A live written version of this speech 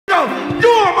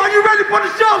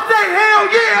know, say hell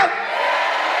yeah.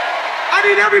 I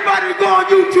need everybody to go on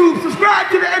YouTube,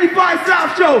 subscribe to the 85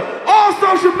 South Show, all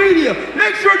social media.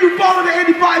 Make sure you follow the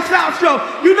 85 South Show.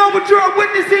 You know what you're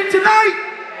witnessing tonight?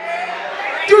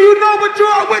 Do you know what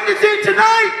you're witnessing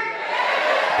tonight?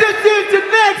 This is the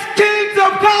next Kings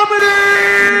of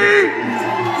Comedy.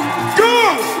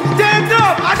 Durham, stand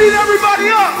up. I need everybody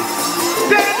up.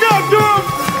 Stand up, Durham.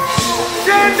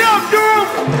 Stand up, Durham.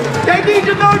 They need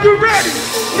to know you're ready.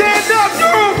 Stand up,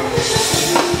 Durham.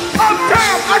 Up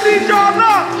top, I need y'all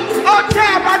up. Up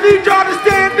top, I need y'all to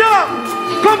stand up.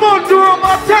 Come on, Durham,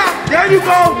 up top. There you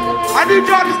go. I need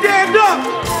y'all to stand up.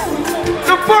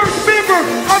 The first member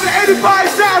of the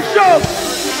 85 South Show.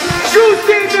 You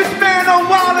seen this man on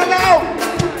Wild 'N Out.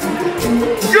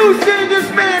 You seen this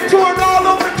man touring all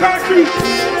over the country.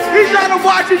 He's out of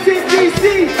Washington,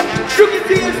 D.C. You can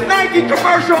see his Nike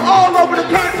commercial all over the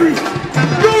country.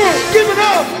 Durham, give it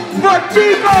up for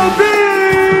Chico B.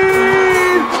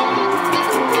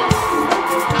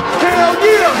 Hell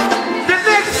yeah. The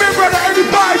next member of the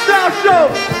 85 South Show.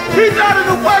 He's out of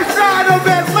the west side of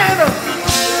Atlanta.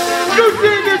 You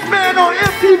seen this man on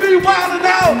MTV Wild 'N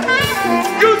Out.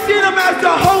 You seen him as the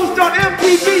host on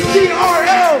MTV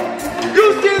TRL.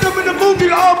 You seen him in the movie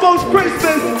Almost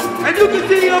Christmas. And you can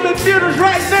see him in theaters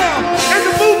right now. In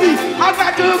the movie, I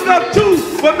got to hook up too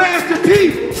with Master P.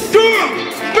 Durham,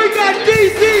 we got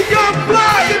DC Young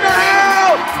Fly in the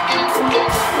house.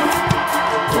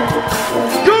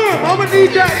 Durham, I'm gonna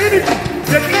need that energy.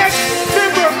 The next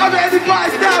member of the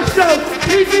 85 South Show,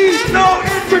 he needs no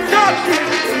introduction.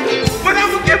 But I'm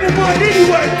gonna give him one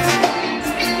anyway.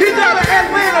 He's out of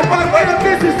Atlanta by way of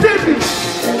Mississippi.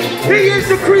 He is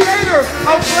the creator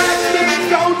of Black Men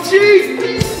Don't Cheat.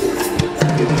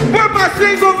 Where my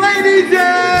single ladies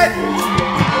at?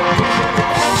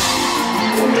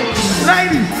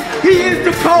 Ladies, he is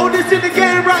the coldest in the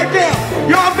game right now.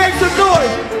 Y'all make some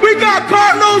noise. We got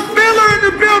Karlous Miller in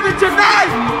the building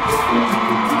tonight.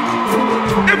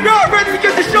 If y'all ready to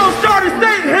get the show started,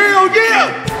 say hell yeah.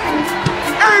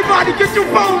 Everybody get your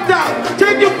phones out.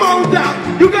 Take your phones out.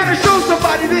 You gotta show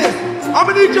somebody this. I'm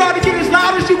gonna need y'all to get as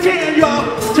loud as you can, y'all.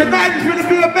 Tonight is gonna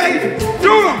be amazing.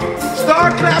 Durham,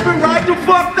 start clapping right the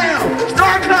fuck now.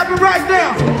 Start clapping right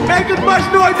now. Make as much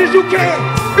noise as you can.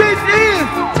 This is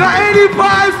the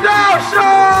 85 South Show.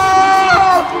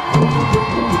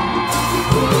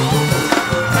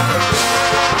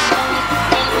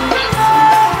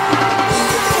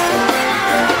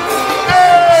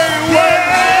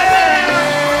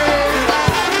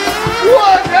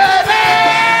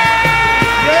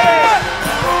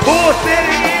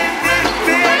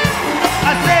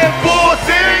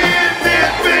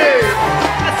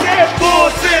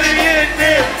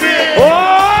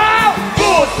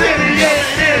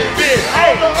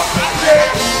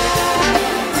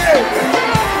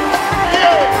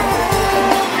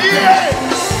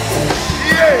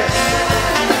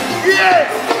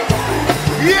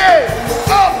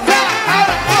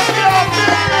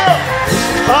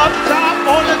 Up top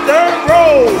on the third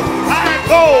row. I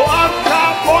go up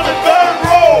top on the third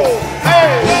row.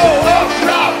 Hey, go up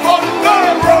top on the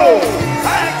third row.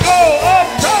 I go up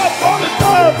top on the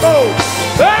third row.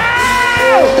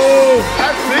 Oh,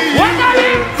 I see you. What are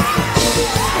you?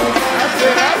 I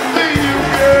said I see you,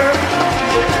 girl.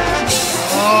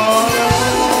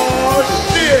 Oh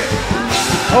shit.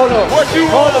 Hold on. What you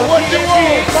want? What you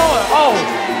want? Oh,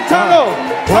 turn up.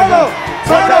 Turn up.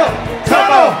 Turn up.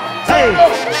 Turn up. Hey,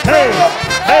 hey,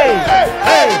 hey,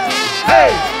 hey, hey,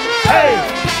 hey,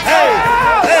 hey,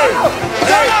 hey,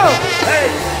 turn up, hey,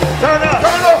 turn up,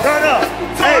 turn up, turn up,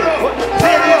 hey,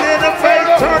 hit it in the face,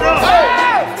 turn up,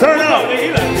 turn up.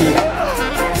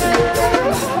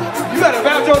 You better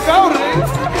bounce your shoulder, nigga.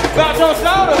 Bounce your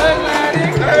shoulder,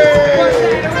 nigga.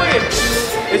 Hey.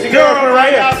 It's your girlfriend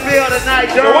right here. How y'all feel tonight,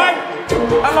 Durham?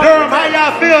 Durham, how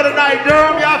y'all feel tonight,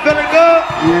 Durham? Y'all feeling good?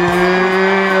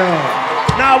 Yeah.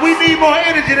 Now we need more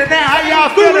energy than that. How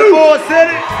y'all feeling, Bull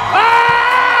City?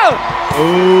 Oh!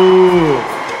 Ooh,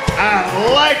 I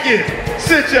like it.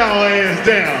 Sit y'all ass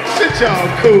down. Sit y'all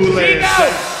cool ass down.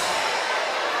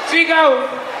 Chico.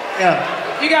 Yeah.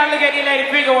 You gotta look at your lady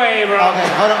finger wave, bro. Okay,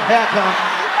 hold on. Here I come.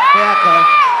 Here I come.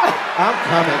 I'm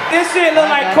coming. This shit look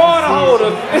like quarter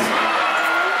holders.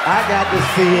 I got to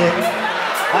see it.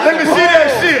 Let me see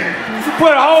that shit. You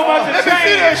put a whole bunch of change. Let me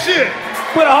see that shit.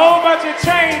 Put a whole bunch of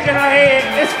change in her head.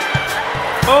 It's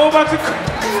a whole bunch of...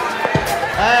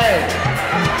 Hey,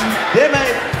 them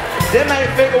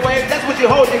ain't finger waves. That's what you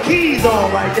hold your keys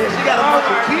on right there. She got a bunch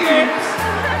of keys.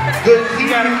 Good keys. She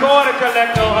got a quarter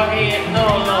collector on her head. No,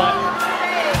 Lord.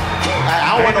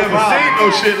 I don't want no problem. Seen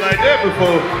no shit like that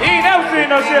before. You ain't never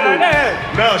seen no shit like that.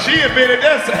 No, she admitted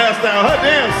that hairstyle her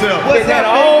damn self. What's that?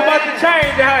 A whole bunch of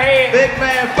change in her head. Big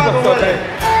man, fucking with it.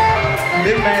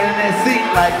 Big man in that seat,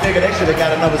 like, nigga, they should have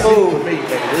got another seat for me,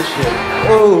 nigga. This shit.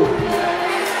 Ooh.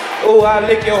 Ooh, I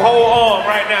lick your whole arm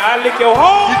right now. I lick your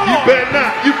whole arm. You better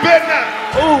not. You better not.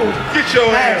 Ooh. Get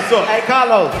your ass up. Hey,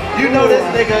 Karlous, you know this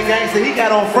nigga a gangster. He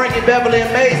got on Frankie Beverly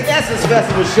and Mays Essence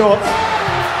Festival shorts.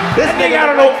 That nigga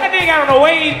got on a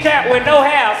wave cap with no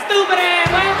hair. Stupid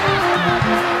ass, man.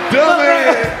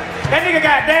 Dumbass. That nigga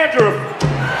got dandruff.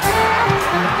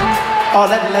 Oh,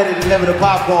 let the lady deliver the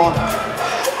popcorn.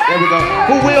 There we go.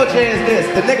 Who wheelchair is this?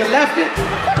 The nigga left it?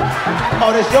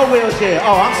 Oh, that's your wheelchair.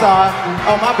 Oh, I'm sorry.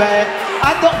 Oh, my bad.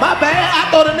 I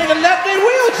thought the nigga left his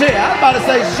wheelchair. I was about to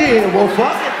say, shit, well,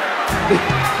 fuck it.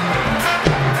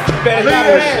 Better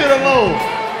Leave that shit alone.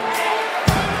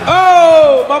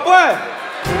 Oh, my boy.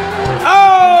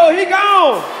 Oh, he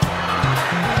gone.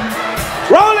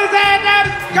 Roll his ass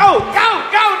down. Go,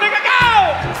 nigga, go.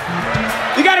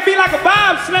 You gotta be like a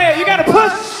bobsled. You gotta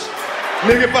push.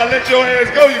 Nigga, if I let your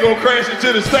ass go, you gonna crash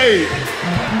into the stage.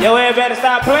 Your ass better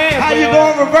stop playing. How you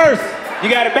going reverse? You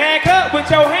gotta back up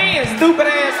with your hands, stupid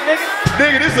ass nigga.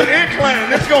 Nigga, this is an incline.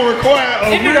 This gonna require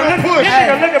a real push. This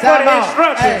nigga looking for the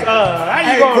instructions. How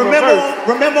you going reverse?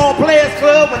 Remember on Players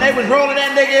Club when they was rolling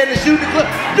that nigga in the shooting club?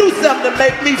 Do something to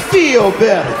make me feel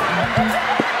better.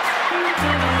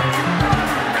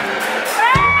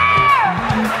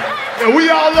 And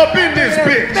we all up in this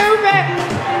bitch.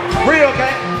 Real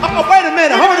gang. Oh, wait a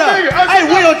minute, hold up. Hey,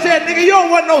 wheelchair nigga, you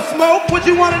don't want no smoke. What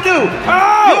you want to do?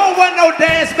 Oh. You don't want no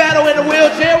dance battle in the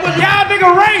wheelchair. Y'all nigga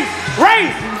race.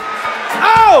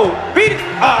 Oh, beat it.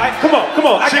 All right, come on.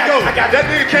 Chico, that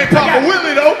nigga can't pop a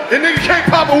wheelie though. That nigga can't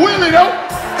pop a wheelie though.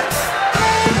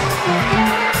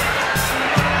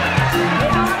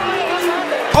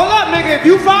 Hold up, nigga. If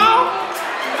you fall,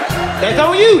 that's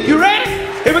on you. You ready?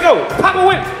 Here we go. Pop a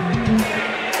wheelie.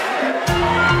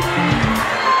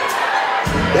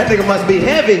 That nigga must be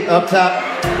heavy up top.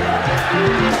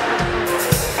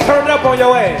 Turn it up on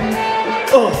your ass.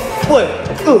 What?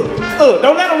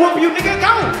 Don't let him whoop you, nigga.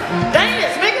 Go.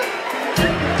 Dance, nigga.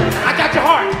 I got your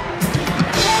heart.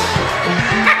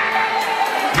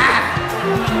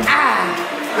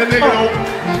 That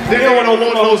nigga don't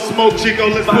want no smoke, Chico.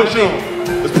 Let's push on.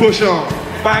 Let's push on.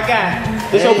 My guy.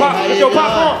 This your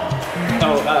popcorn?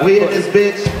 Oh, we in this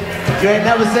bitch. You ain't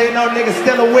never seen no nigga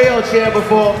steal a wheelchair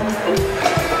before.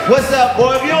 What's up,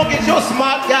 boy? If you don't get your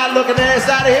smart guy looking ass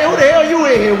out of here, who the hell you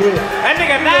in here with? That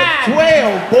nigga 9.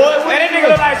 12, boy. That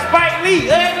nigga look like Spike Lee.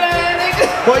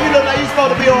 Boy, you look like you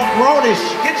supposed to be on Grownish.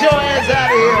 Get your ass out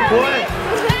of here, boy.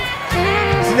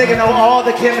 This nigga know all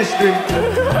the chemistry.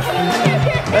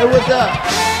 Hey, what's up?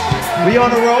 We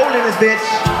on the roll in this bitch.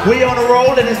 We on the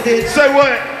roll in this bitch. Say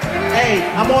what? Hey,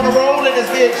 I'm on the roll in this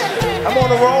bitch. I'm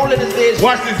on the roll in this bitch.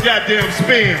 Watch this goddamn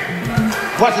spin.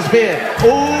 Watch the spin.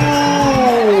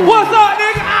 Ooh. What's up,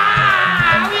 nigga?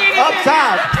 Up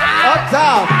top. Up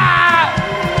top.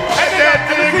 Let that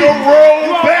nigga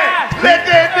roll back. Let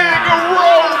that nigga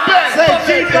roll back. Say,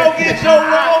 Chico, get your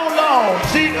roll on.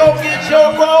 Chico, get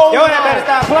your roll on. Yo, that better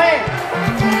stop playing.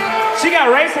 She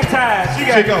got racing tires.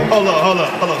 Chico, hold up.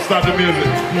 Stop the music.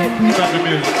 Stop the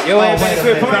music. Yo, ain't better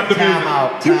quit playing. Stop the music.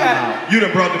 You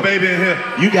done brought the baby in here.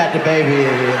 You got the baby in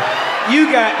here.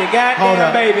 You got the goddamn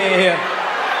baby in here.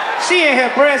 She in here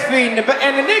breastfeeding,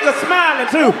 and the nigga smiling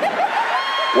too.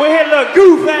 With his little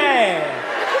goof ass.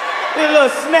 His little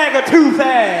snagger tooth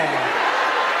ass.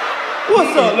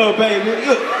 What's up, little baby?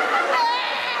 Look.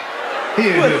 He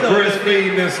in here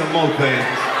breastfeeding and some more things.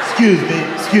 Excuse me.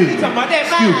 Talking about that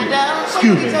mind, dog.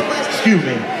 Excuse me.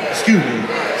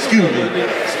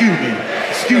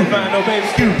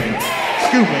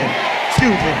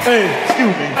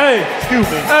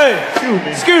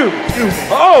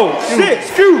 Oh, shit,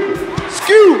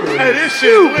 excuse me. Hey, this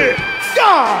shit lit.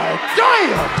 God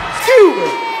damn. Excuse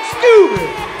me.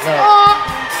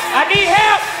 I need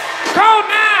help. Code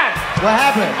 9. What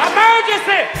happened?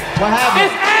 Emergency. What happened?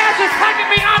 This ass is sucking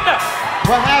me under.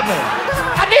 What happened?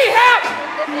 I need help.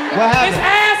 What This happened?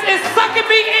 ass is sucking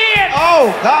me in. Oh,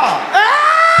 God.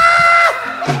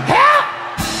 Help.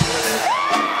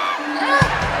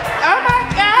 Oh, my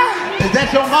God. Is that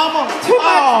your mama?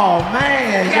 Oh,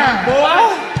 man. Young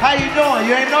boy. How you doing?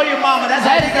 You ain't know your mama. That's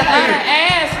how you got here.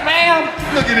 Ass, ma'am.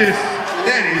 Look at this.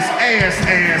 That is ass.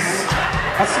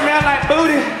 I smell like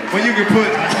booty. When you can put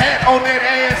a hat on that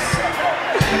ass.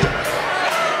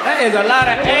 That is a lot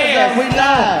of ass. We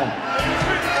live.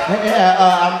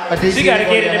 She gotta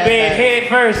get in the bed head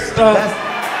first.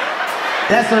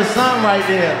 That's her son right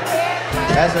there.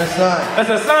 That's her son. That's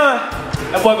her son.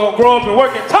 That boy gonna grow up and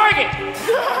work at Target.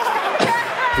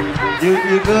 You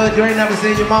good? You ain't never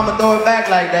seen your mama throw it back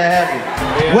like that, have you?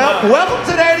 Yeah, Welcome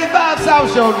to the 85 South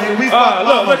Show, nigga. We fuck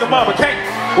look at mama cake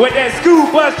with that school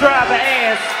bus driver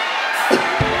ass.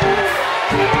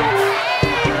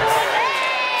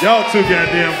 Y'all too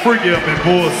goddamn freaky up in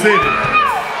Bull City.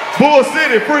 Bull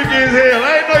City freaky as hell.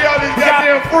 I ain't know y'all these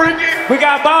goddamn freaky. We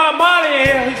got Bob Molly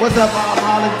in here. What's up, Bob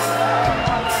Molly?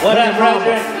 What up,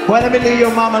 brother? Boy, let me leave your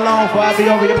mama alone before I be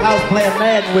over your house playing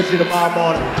Madden with you tomorrow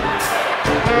morning.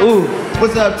 Ooh.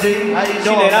 What's up, G? How you doing?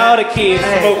 She let all the kids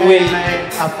smoke weed. Man,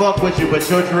 I fuck with you, but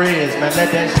your dreads, man, let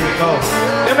that shit go.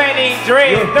 Them ain't even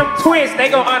dreads. Them twists, they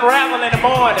gon' unravel in the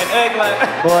morning. Ugly.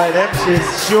 Boy, them shit's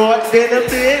short than a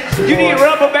bitch. You need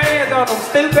rubber bands on them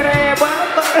stupid ass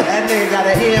motherfuckers. That nigga got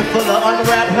a head full of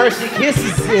unwrapped Hershey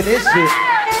Kisses in this shit.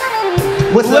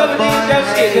 What's up, man?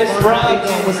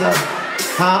 What's up?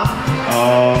 Huh?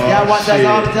 Oh, y'all watch us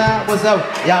all the time? What's up?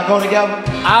 Y'all go together?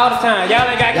 All the time. Y'all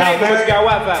ain't got cable, but you got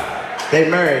Wi-Fi. They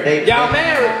married. Y'all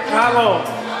married? How long?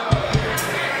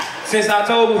 Since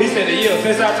October? He said a year.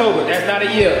 Since October. That's not a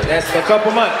year. That's a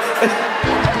couple months.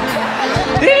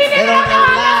 They don't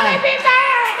lie.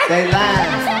 They lie.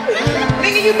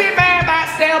 Nigga, you been married about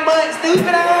 7 months,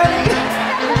 stupid ass.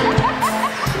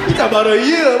 You talking about a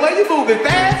year? Why you moving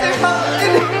fast and fun?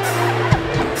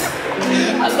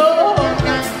 Hello?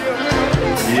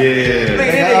 Yeah.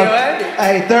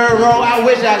 Hey, third row, I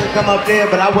wish I could come up there,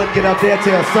 but I wouldn't get up there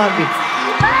till Sunday.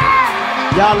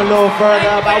 Y'all a little further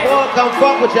up. I would come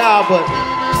fuck with y'all, but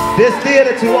this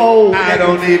theater too old. I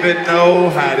don't even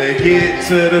know how to get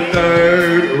to the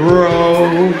third row.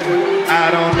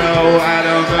 I don't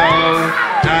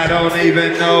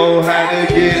even know how to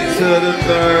get to the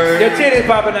third. Your titties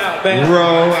popping out, man.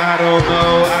 Row, I don't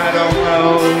know.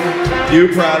 You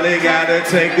probably gotta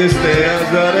take the stairs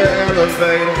of the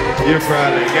elevator. You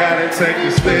probably gotta take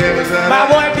the stairs of the My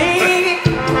boy Big.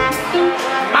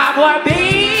 My boy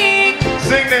Big.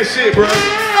 Sing that shit, bro.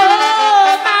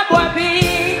 Oh, my boy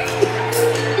Big.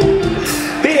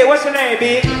 Big, what's your name,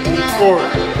 Big? Corey.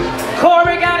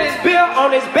 Corey got his bill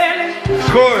on his belly.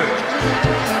 Corey.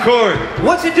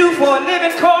 What you do for a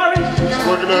living, Corey?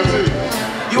 Working IT.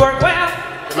 You work well?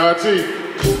 In IT.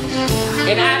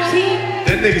 In IT?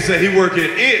 That nigga said he work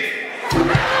at it.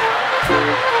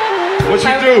 What you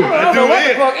do? I do what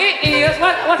it. the fuck it is?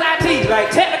 What's IT?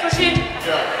 Like technical shit?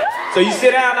 Yeah. So you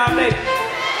sit down all day?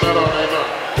 Not all day,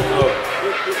 no.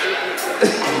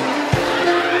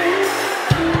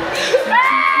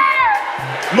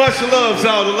 Much love to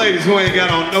all the ladies who ain't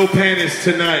got on no panties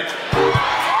tonight.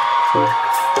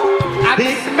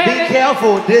 Be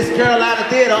careful, this Carolina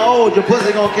theater old, your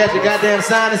pussy gonna catch a goddamn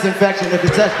sinus infection if you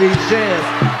touch these chairs.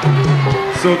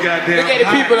 So goddamn Look at the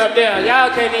people up there.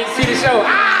 Y'all can't even see the show.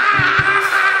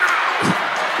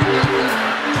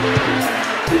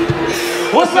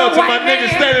 What's up to my nigga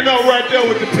standing up right there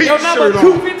with the pink Your number shirt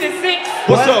on? 256.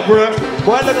 What's up, bruh?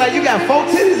 Boy, look like you got 4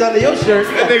 titties under your shirt.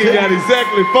 That nigga got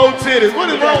exactly 4 titties. What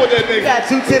is wrong with that You nigga? got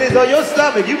 2 titties on your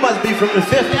stomach. You must be from the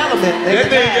Fifth Element. That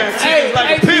nigga got titties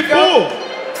like a pit Chico. bull.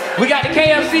 We got the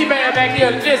KFC man back here.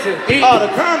 Listen. Oh,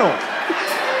 the Colonel.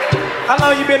 How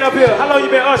long you been up here? How long you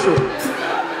been ushering?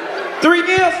 3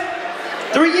 years?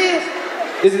 3 years?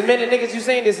 This is as many niggas you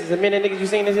seen? This is as many niggas you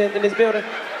seen in this building?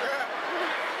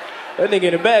 That nigga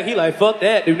in the back, he like, fuck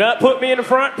that. Do not put me in the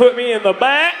front, put me in the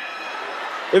back.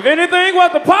 If anything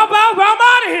was to pop off, I'm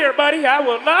out of here, buddy. I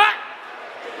will not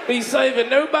be saving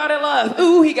nobody life.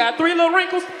 Ooh, he got 3 little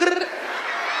wrinkles.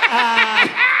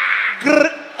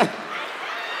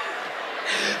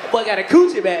 Boy got a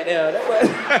coochie back there.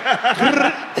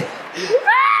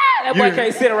 That boy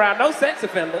can't sit around no sex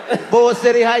offender. Bull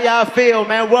City, how y'all feel,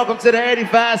 man? Welcome to the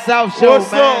 85 South Show,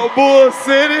 What's man. up, Bull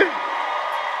City?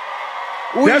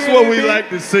 That's what we like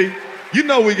to see. You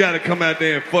know we gotta come out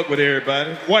there and fuck with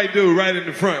everybody. White dude right in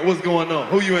the front. What's going on?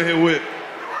 Who you in here with?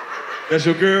 That's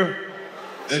your girl?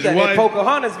 That's She got your that wife?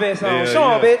 Pocahontas vest on. Yeah, Show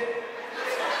him, yeah. bitch.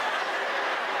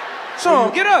 Show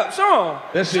him, get up, show him.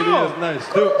 That shit Show is him.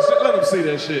 nice. Dude, let him see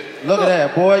that shit. Look at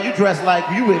that, boy. You dress like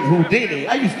you in Houdini.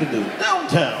 I used to do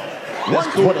downtown. That's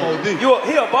cool. 120.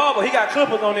 He a barber. He got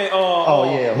clippers on it. Oh,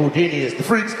 yeah. Houdini is the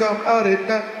freaks come out at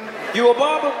night. You a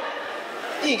barber?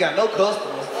 You ain't got no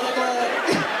customers.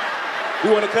 You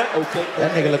want to cut? Okay.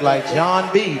 That nigga look like John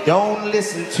B. Don't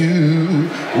listen to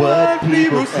what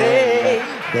people say.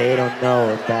 They don't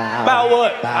know About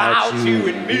what? About you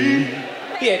and me.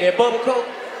 He had that bubble coat.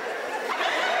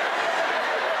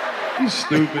 You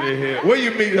stupid in here. Where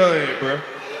you meet her at, bro?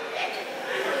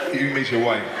 You meet your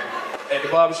wife. At the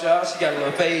barbershop, she got a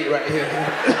little fade right here.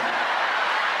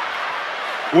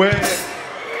 Where?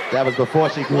 That was before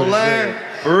she grew Online?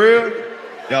 For real?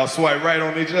 Y'all swipe right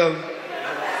on each other?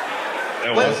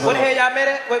 What the hell y'all met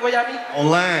at? Where y'all meet?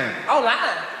 Online.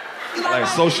 Online? Like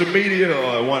social media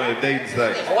or one of the dating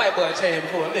sites? A white boy changed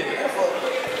before a nigga.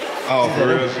 Oh, for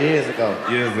real? Years ago.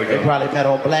 Years ago. They probably met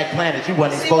on Black Planet. You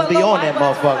wasn't even supposed to be on that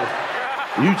motherfucker.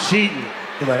 You cheating.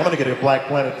 You're like, I'm gonna get a Black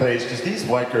Planet page because these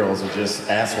white girls are just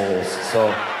assholes.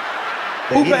 So.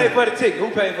 Who paid for the ticket? Who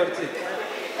paid for the ticket?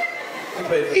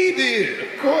 He did,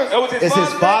 of course. That was It's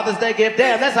his Father's Day gift.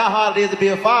 Damn, that's how hard it is to be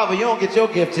a father. You don't get your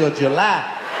gift till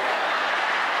July.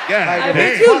 Yeah,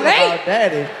 bitch, you late.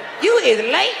 Daddy. You is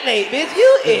late, bitch.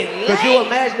 You is late. Could you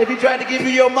imagine if he tried to give you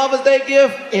your Mother's Day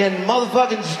gift in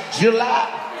motherfucking July?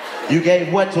 You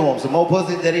gave what to him? Some more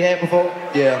pussy that he had before?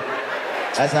 Yeah.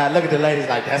 That's how I look at the ladies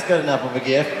like, that's good enough of a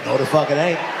gift. No, the fuck it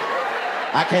ain't.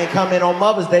 I can't come in on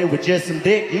Mother's Day with just some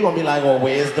dick. You gonna be like, well,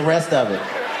 where's the rest of it?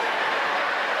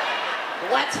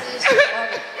 What is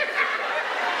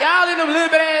Y'all in them little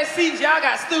bit ass seats, y'all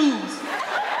got stools.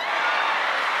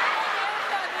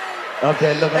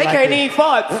 Okay, looking They like can't this. even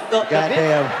fart.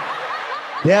 Goddamn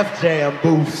Def Jam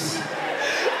booths.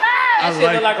 That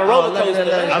shit look like a roller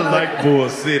coaster. I like Bull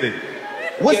City.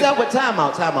 What's up with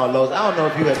timeout? Timeout, Lowe's. I don't know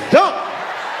if you had dunked.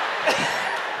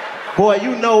 Boy,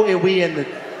 you know if we in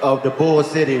the Bull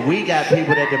City, we got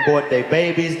people that done bought their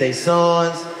babies, their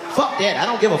sons. Fuck that. I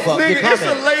don't give a fuck. Nigga, it's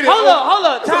a lady. Hold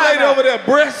up. It's a lady over there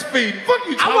breastfeeding. Fuck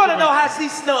you talking I want to about? know how she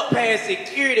snuck past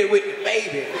security with the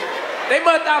baby. They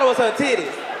must thought it was her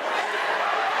titties.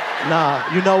 Nah,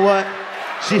 you know what?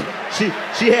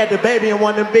 She had the baby in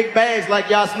one of them big bags like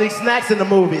y'all sneak snacks in the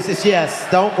movies. It's yes,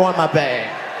 don't go in my bag.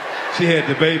 She had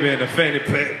the baby in the fanny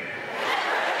pack.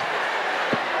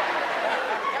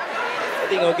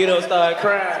 They gonna get up and start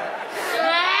crying.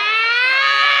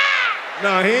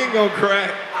 Nah, he ain't gonna cry.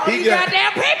 He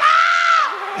goddamn people!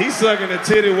 He's sucking a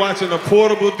titty watching a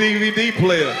portable DVD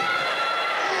player.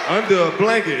 Under a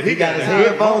blanket. He got his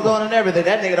headphones on and everything.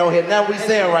 That nigga don't hear nothing we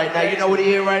saying right now. You know what he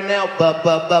hear right now? Bubble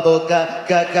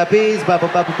bees, bubble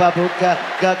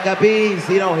bees.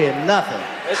 He don't hear nothing.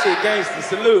 That shit gangster.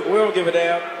 Salute. We don't give a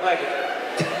damn. Like it.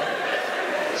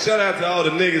 Shout out to all the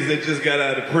niggas that just got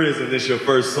out of prison. This your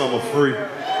first summer free.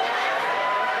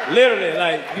 Literally,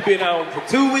 like, you been on for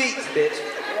 2 weeks, bitch.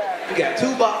 You got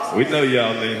 2 boxes. We know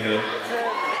y'all in here.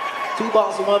 2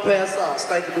 boxes, 1 pair of socks.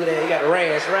 Thank you, do that. You got a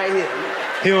rash right here.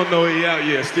 He don't know he out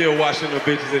yet. Still washing the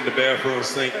bitches in the bathroom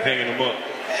sink, hanging them up.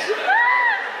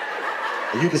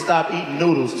 You can stop eating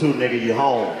noodles too, nigga. You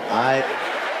home, all right?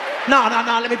 No.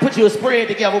 Let me put you a spread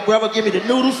together, brother. Give me the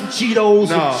noodles, some Cheetos,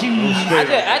 some cheese. I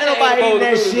just nobody eating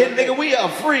that shit, nigga. We are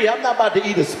free. I'm not about to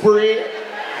eat a spread.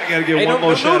 I gotta get one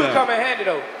more shout out. Come in handy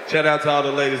though. Shout out to all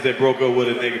the ladies that broke up with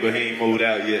a nigga, but he ain't moved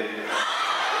out yet.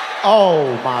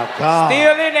 Oh my God.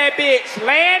 Still in that bitch,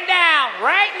 laying down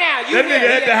right now. You That nigga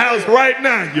at the house right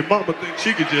now. Your mama thinks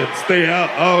she could just stay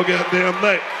out all goddamn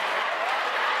night.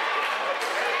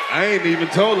 I ain't even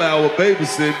told her I was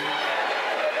babysitting.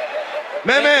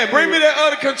 Man, bring me that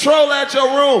other control out your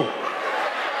room.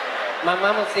 My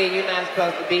mama said you're not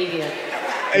supposed to be here.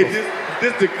 Hey,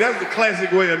 that's the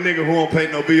classic way a nigga who don't pay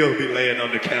no bills be laying on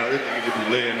the couch. This nigga just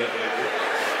be laying up like this.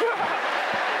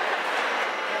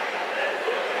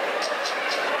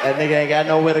 That nigga ain't got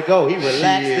nowhere to go. He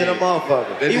relaxed in a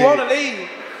motherfucker. He wanna leave.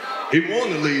 He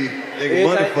wanna leave. Nigga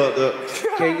money fucked up.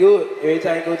 Can't do it. Every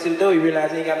time you go to the door, you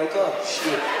realize he ain't got no car.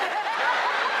 Shit.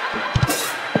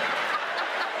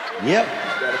 Yep.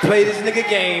 Gotta play this nigga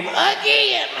game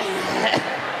Again!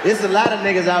 There's a lot of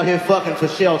niggas out here fucking for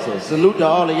shelter. Salute to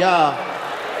all of y'all.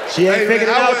 She ain't figured it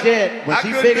out yet. When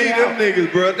she figured it out. them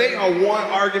niggas, bro. They are one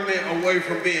argument away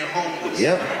from being homeless.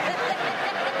 Yep.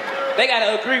 They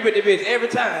gotta agree with the bitch every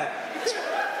time.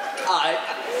 Alright.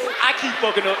 I keep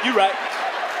fucking up. You right.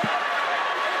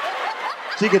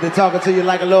 She get to talking to you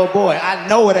like a little boy. I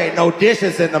know it ain't no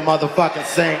dishes in the motherfucking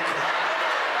sink.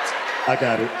 I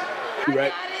got it. You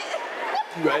right.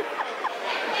 You right.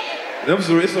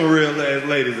 It's some real ass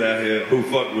ladies out here who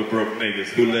fuck with broke niggas,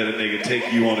 who let a nigga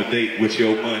take you on a date with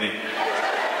your money.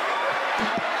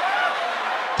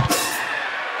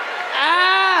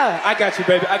 I got you,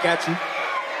 baby. I got you.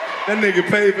 That nigga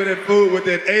paid for that food with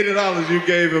that $80 you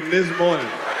gave him this morning.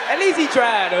 At least he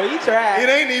tried, though. He tried. It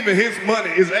ain't even his money.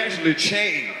 It's actually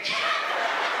change.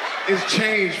 It's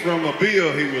change from a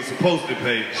bill he was supposed to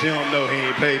pay. She don't know he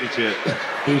ain't paid it yet.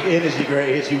 Whose energy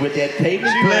grade hits you with that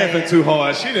payment She plan. laughing too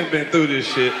hard. She done been through this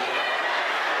shit.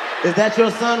 Is that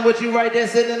your son with you right there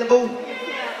sitting in the booth?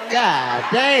 God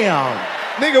damn.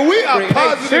 Nigga, we are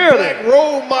positive black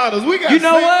role models. We got. You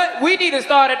know what? We need to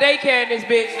start a daycare in this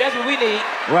bitch. That's what we need.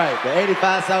 Right, the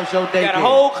 85 South Show daycare. Got a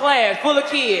whole class full of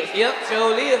kids. Yep,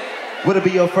 sure live. What'll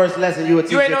be your first lesson you would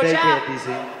teach You your ain't no daycare, child?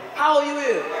 DC? How old you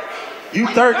is? You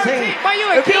 13. Boy, you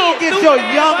a If you don't kid, get your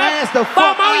stupid young boy. ass the Boy,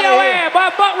 fuck I'm on out your of here. ass, boy.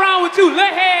 Fuck wrong with you, little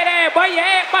head ass, boy. Your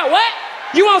ass, boy, what?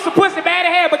 You want some pussy bad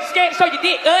hair, but you scared to show your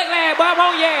dick, ugly ass, boy. I'm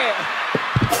on your ass.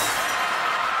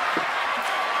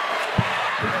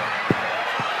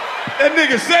 That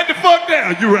nigga sat the fuck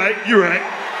down. You right, you right.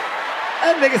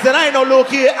 That nigga said, I ain't no little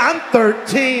kid, I'm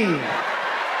 13.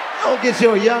 Don't get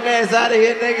your young ass out of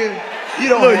here, nigga. You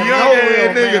don't Little have young no ass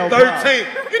real nigga, male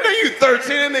 13. You know you 13,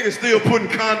 that nigga still putting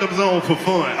condoms on for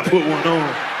fun. I put one on.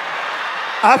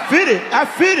 I fit it. I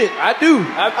fit it. I do.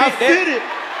 I fit it.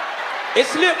 It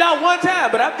slipped out one time,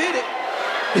 but I fit it.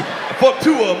 I fucked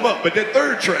two of them up, but that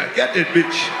third track got that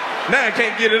bitch. Now I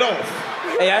can't get it off.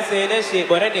 Hey, I said that shit,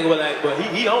 but that nigga was like, but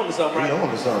he on to something, He right? on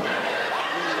to something.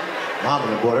 Mama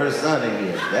done brought her son in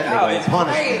here. That Oh, nigga it's is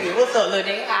punishment. Crazy. What's up,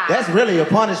 little nigga? That's really a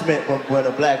punishment when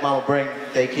a black mama bring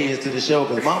their kids to the show,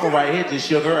 because mama right here just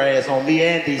shook her ass on me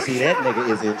and DC. That nigga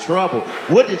is in trouble.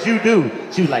 What did you do?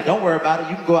 She was like, don't worry about it.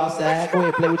 You can go outside. Go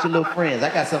ahead and play with your little friends.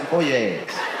 I got something for your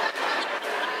ass.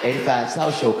 85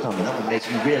 South Show coming. I'm going to make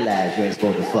you realize you ain't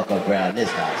supposed to fuck up around this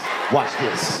house. Watch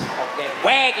this. That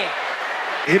wagon.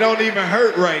 It don't even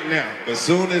hurt right now. But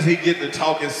soon as he get to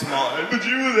talking small, but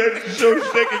you was at the show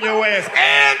shaking your ass.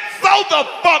 And so the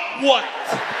fuck what?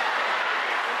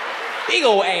 Big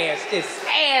old ass. Just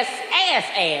ass.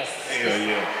 Hell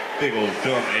yeah. Big old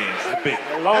dumb ass. That's a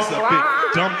big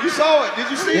Long dumb. You saw it? Did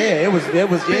you see it? Yeah, it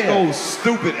was Big yeah. old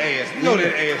stupid ass. You know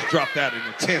that ass dropped out in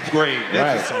the 10th grade.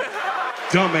 That's just some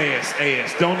dumb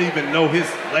ass. Don't even know his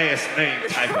last name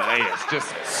type of ass. Just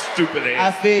some stupid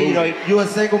ass. I feel, you know, booty. you a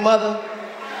single mother?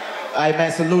 Hey,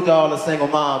 man, salute to all the single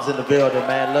moms in the building,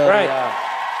 man. Love Right. y'all.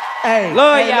 Hey,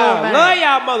 Love hey, y'all. little man. Love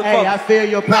y'all, motherfuckers. Hey, I feel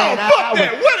your No, pain. fuck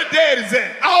that. Where the daddies at?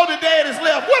 All the daddies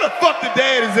left. Where the fuck the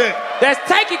daddies at? That's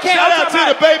taking care Shout of out to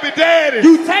the baby daddies.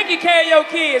 You taking care of your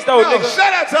kids, though, No, nigga.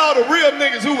 shout out to all the real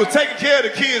niggas who was taking care of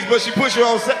the kids, but she put you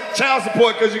on child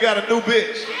support because you got a new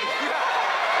bitch.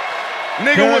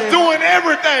 Nigga was doing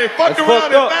everything. Fucked That's around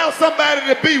fucked and up. found somebody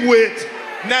to be with.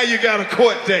 Now you got a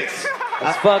court date.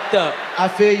 That's fucked up. I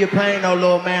feel your pain, though,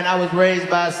 little man. I was raised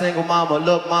by a single mama.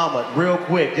 Look, mama, real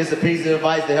quick, just a piece of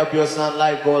advice to help your son's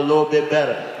life go a little bit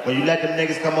better. When you let them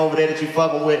niggas come over there that you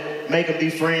fucking with, make them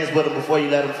be friends with them before you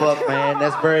let them fuck, man.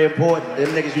 That's very important. Them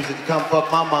niggas used to come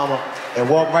fuck my mama and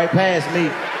walk right past me.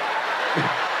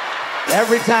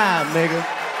 Every time, nigga.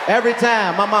 Every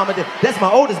time my mama did. That's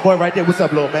my oldest boy right there. What's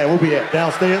up, little man? Where we at?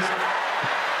 Downstairs?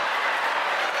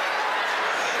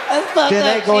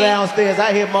 Then they go downstairs,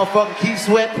 I hear motherfucking Keith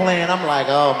Sweat playing. I'm like,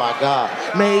 oh my God.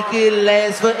 Make it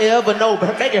last forever. No,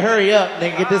 but make it hurry up,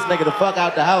 nigga. Get this nigga the fuck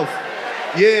out the house.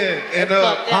 Yeah,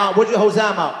 and What'd you hold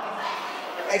time out?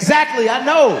 Exactly, I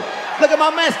know. Look at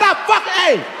my man. Stop fucking.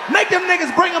 Hey, make them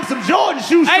niggas bring him some Jordan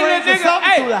shoestrings or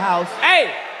something to the house.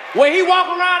 Hey, when he walk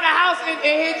around the house in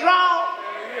his drawers,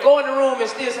 go in the room and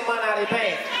steal some money out of his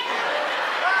pants.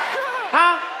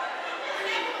 Huh?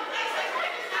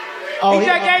 Oh, He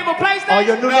just gave him a PlayStation? Oh,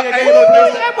 your new nigga gave Ooh, him a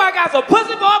PlayStation? That boy got some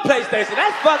pussy for a PlayStation.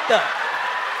 That's fucked up.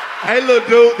 hey, little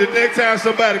dude, the next time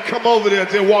somebody come over there,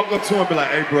 just walk up to him and be like,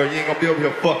 hey, bro, you ain't gonna be over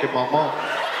here fucking my mom.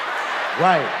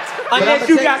 Right. But Unless I'ma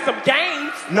you tell got some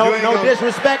games. No, You ain't no gonna-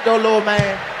 disrespect though, little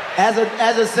man. As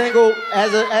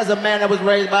a man that was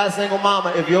raised by a single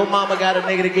mama, if your mama got a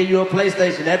nigga to give you a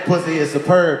PlayStation, that pussy is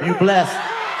superb. You blessed.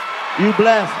 You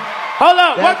blessed. Hold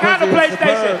up, That what kind of pussy is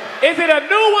PlayStation? superb. Is it a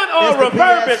new one or It's a the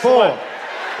refurbished PS4. one?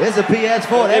 It's a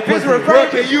PS4. That If it's pussy is Bro,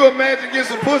 refurbished- can you imagine getting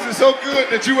some pussy so good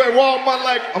that you at Walmart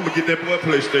like, I'm gonna get that boy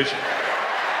PlayStation.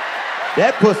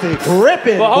 That pussy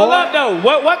gripping, But hold boy. up though,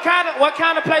 what kind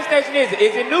of PlayStation is it?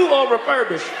 Is it new or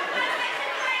refurbished?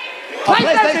 A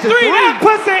PlayStation 3. That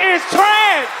pussy is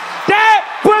trash. That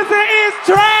pussy is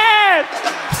trash.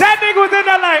 That nigga was in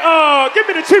there like, give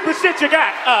me the cheapest shit you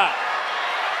got.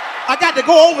 I got to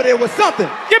go over there with something.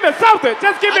 Give me something.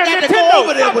 Just give me I a got to Nintendo. go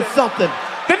over there something. with something.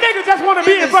 The nigga just want to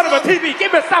Give be in me front of a something. TV.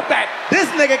 Give me something. This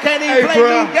nigga can't even Hey, play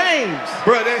bruh. new games.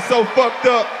 Bro, that's so fucked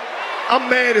up. I'm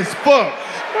mad as fuck.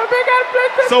 That nigga got a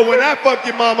PlayStation. So when I fuck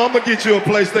your mom, I'm gonna get you a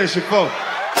PlayStation 4.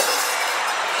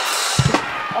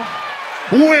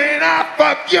 When I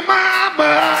fuck your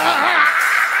mama.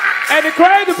 And the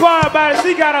crazy part about it,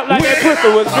 she got up like that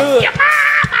pussy was good.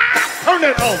 Turn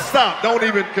that off. Stop. Don't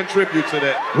even contribute to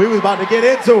that. We was about to get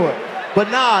into it.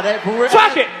 But nah, that for real.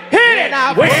 Fuck it. Hit it.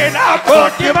 When I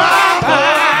fuck your mama.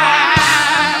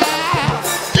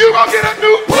 You gonna get a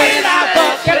new When I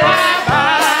fuck your mama.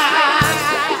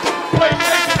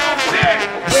 PlayStation on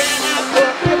deck.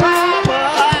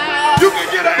 You can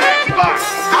get an Xbox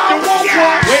if you want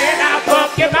one. When I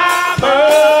fuck your mama.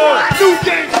 New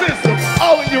game system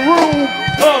all in your room.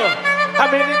 How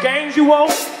many games you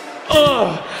want?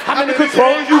 How many controllers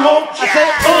control you want? I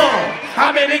say,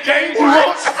 How many games you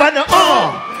want?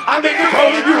 How many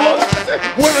control you want?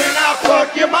 When I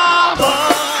fuck your mama,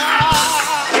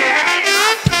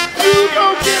 You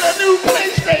gon' get a new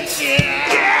PlayStation.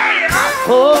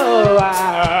 Oh, When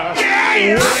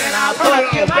I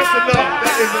fuck your mama.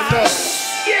 That is enough.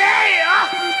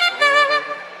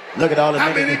 look at all the How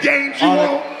niggas. many games you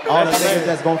want? All the niggas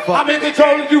that's gonna How fuck. many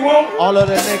controllers you want? All of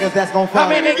the niggas that's gonna How fuck.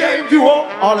 many games you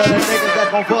want? All of the niggas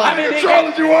that's gonna fuck. How many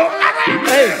controllers you want?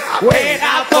 Hey, when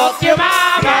I fuck your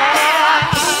mama.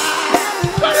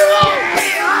 When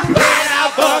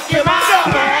I fuck your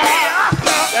mama.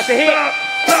 That's a hit.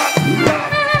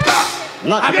 How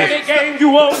Lunchables. many games you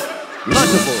want?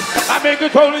 Lunchables. How many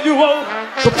controllers you want?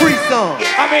 Capri Sun.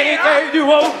 How many games you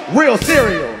want? Real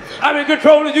cereal. How many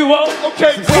controllers you want?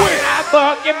 Okay, When quit. I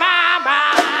fuck your mama.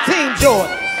 Team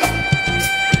Jordan.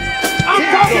 I'm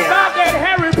talking about that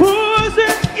Harry pussy.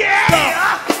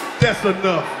 That's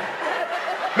enough.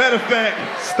 Matter of fact,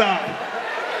 stop.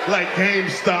 Like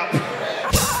GameStop.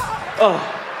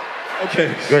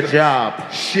 Okay. Good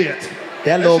job. Shit.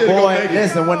 That little shit gonna boy, make it.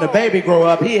 listen, when the baby grow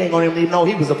up, he ain't gonna even know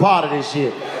he was a part of this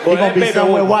shit. Boy, He gonna that be baby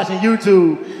somewhere won't. watching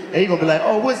YouTube, and he gonna be like,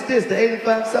 oh, what's this? The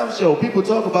 85 South Show. People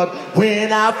talk about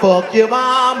when I fuck your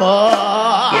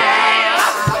mama.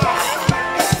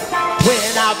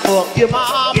 When I fuck your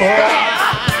mama.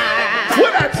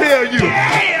 What I tell you?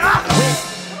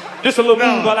 Just a little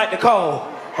No. move I like to call.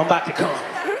 I'm about to come.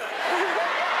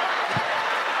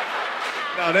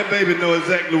 No, that baby know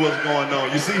exactly what's going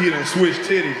on. You see he done switched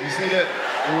titties. You see that?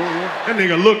 That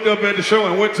nigga looked up at the show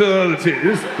and went to the other titty.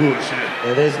 This is bullshit.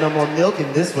 And there's no more milk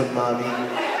in this one, mommy.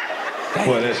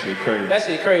 Boy, that shit crazy. That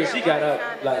shit crazy. She got up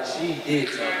like she did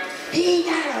something. He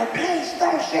got a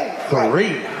PlayStation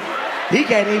 3. He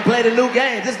can't even play the new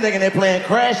game. This nigga there playing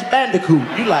Crash Bandicoot.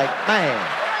 You like, man,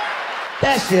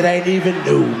 that shit ain't even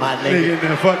new, my Nigga nigga. in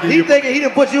there fucking He you. thinking he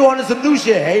done put you on to some new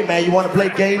shit. Hey, man, you want to play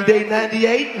Game Day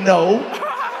 98? No.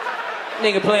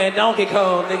 Nigga playing Donkey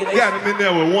Kong, nigga. Got him in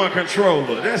there with one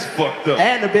controller. That's fucked up.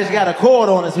 And the bitch got a cord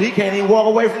on it, so he can't even walk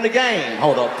away from the game.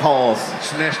 Hold up, pause.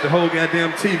 Snatched the whole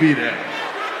goddamn TV down.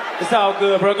 It's all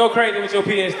good, bro. Go crazy with your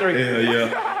PS3. Hell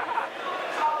yeah.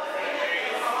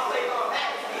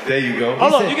 There you go.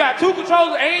 Hold said- on, you got two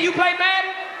controllers and you play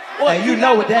Madden? What, Hey, you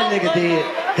know got what the that phone nigga button? did?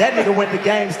 That nigga went to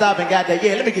GameStop and got that,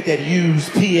 yeah, let me get that used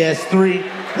PS3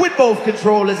 with both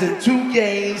controllers and 2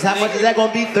 games. How much is that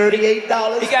gonna be? $38?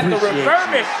 He got the Appreciate you.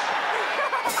 refurbished.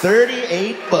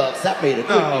 $38. That made a good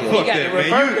No, deal. fuck got that, the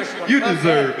man. refurbished one. You Fuck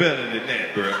deserve better than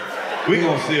that, bro. We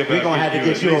gonna see about we gonna have to get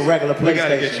at you a least- regular We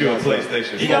gotta get PlayStation, you a though, so.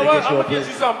 PlayStation. You gotta know what? get you I'm a gonna get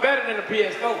you something better than the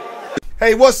PS4.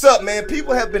 Hey, what's up, man?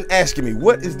 People have been asking me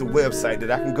what is the website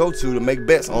that I can go to make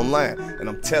bets online, and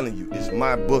I'm telling you, it's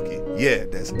MyBookie. Yeah,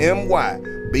 that's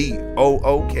MyBookie.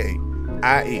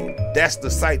 That's the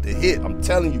site to hit. I'm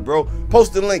telling you, bro.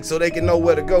 Post the link so they can know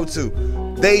where to go to.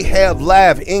 They have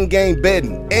live in-game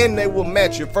betting, and they will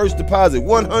match your first deposit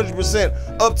 100%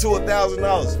 up to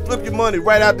 $1,000. Flip your money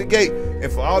right out the gate.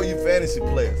 And for all you fantasy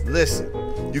players, listen.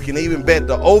 You can even bet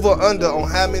the over-under on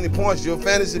how many points your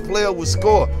fantasy player will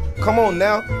score. Come on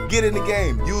now, get in the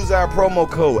game. Use our promo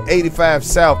code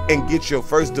 85South and get your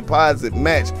first deposit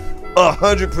match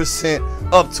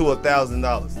 100% up to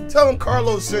 $1,000. Tell them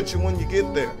Karlous sent you when you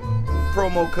get there.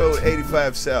 Promo code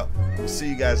 85South. We'll see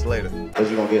you guys later. What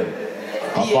you gonna get him?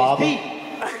 A father?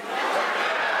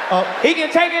 He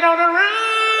can take it on the run.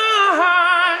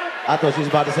 I thought you was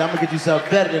about to say, I'm gonna get you something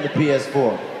better than the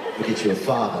PS4. I'm gonna get you a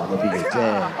father. I'm gonna be your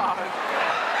dad.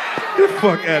 Get the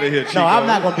fuck out of here, Chico. No, I'm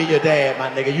not gonna be your dad, my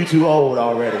nigga. You too old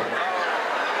already.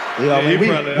 You know, Yeah, he we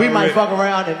probably might already- fuck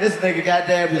around and this nigga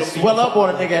goddamn will swell up on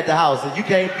a nigga at the house and you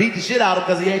can't beat the shit out of him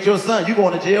because he ain't your son. You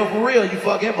going to jail for real. You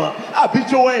fuck him up. I beat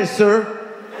your ass, sir.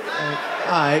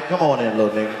 All right, come on in,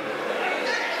 little nigga.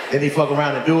 Then he fuck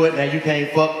around and do it. Now you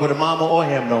can't fuck with a mama or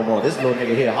him no more. This little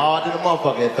nigga hit hard than a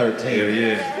motherfucker at 13. Yeah,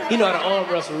 yeah. He know how to arm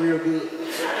wrestle real good.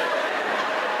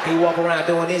 He walk around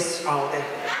doing this all day.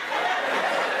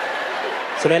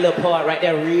 So that little part right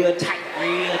there real tight,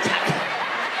 real tight.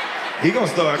 He gonna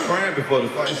start crying before the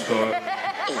fight starts.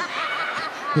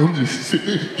 I'm just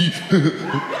saying.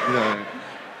 Yeah.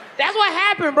 That's what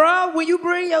happened, bro. When you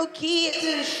bring your kids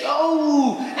to the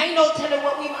show, ain't no telling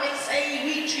what we might say.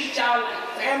 We treat y'all like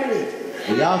family.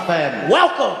 Well, y'all family.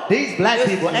 Welcome. These black This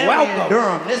people, is and we in welcome.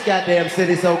 Durham, this goddamn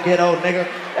city so ghetto, nigga.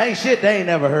 Ain't shit they ain't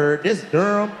never heard. This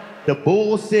Durham, the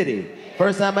Bull City.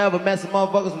 First time I ever met some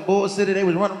motherfuckers from Bull City, they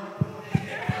was running.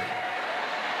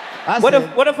 I What said, the-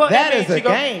 what the fuck that that is mean, a Chico?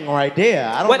 gang right there.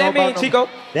 I don't What know that mean, about Chico?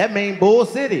 That mean Bull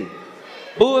City.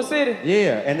 Bull City.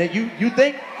 Yeah, and then you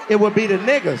think it would be the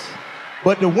niggas,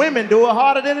 but the women do it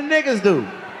harder than the niggas do.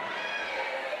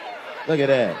 Look at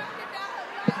that.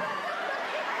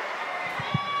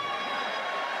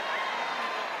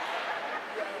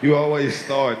 You always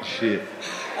start shit.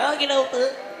 I don't get no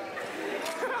fuck.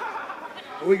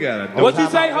 We gotta do What you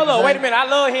say? Hold on, wait a minute. I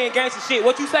love hearing gangster shit.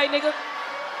 What you say, nigga?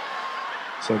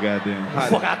 so goddamn hot.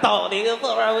 Fuck, I thought, nigga.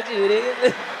 Fuck wrong with you,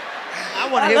 nigga.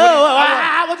 I want to hear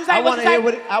What you say? I want to hear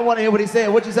what I want to hear what he said.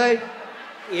 What you say?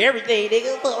 Everything,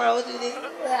 nigga. Fuck wrong with you,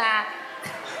 nigga.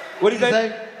 What did he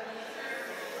say?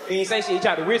 He ain't say shit. He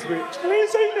tried to whisper it. I ain't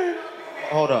say nothing.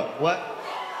 Hold up. What?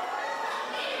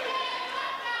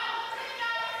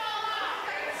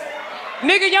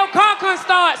 Nigga, your car couldn't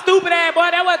start, stupid ass boy.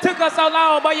 That's what took us so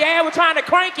long, boy. Your ass was trying to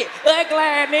crank it. Ugly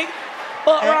ass nigga.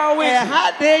 What wrong with And you?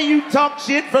 how dare you talk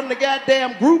shit from the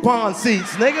goddamn Groupon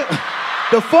seats, nigga?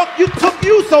 The fuck you took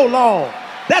you so long?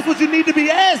 That's what you need to be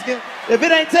asking. If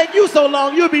it ain't take you so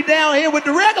long, you'll be down here with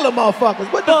the regular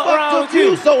motherfuckers. What the fuck took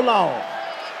you so long?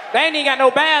 They ain't even got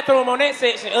no bathroom on that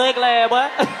section, ugly ass boy.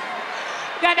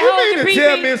 Got the You whole mean to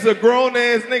tell me it's a grown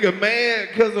ass nigga mad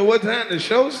because of what time the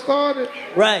show started?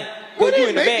 Right. What you they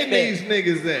in the making back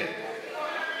these niggas at?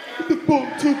 What the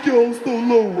fuck took y'all so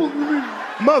long?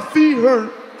 My feet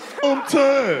hurt. I'm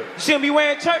tired. Shouldn't be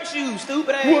wearing church shoes,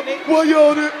 stupid ass nigga. Why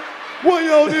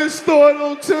y'all didn't start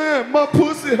on time? My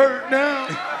pussy hurt now.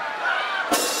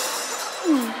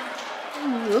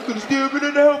 I could have still been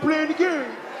in the house playing the game.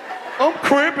 I'm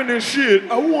cramping and shit.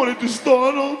 I wanted to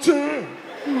start on time.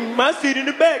 My seat in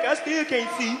the back, I still can't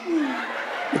see.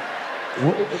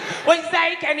 What you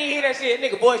say? You can't even hear that shit.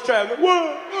 Nigga, voice traveling.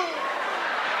 What?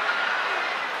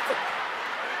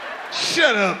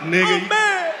 Shut up, nigga. I'm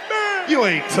mad. You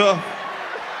ain't tough.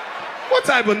 What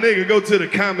type of nigga go to the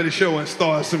comedy show and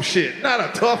start some shit? Not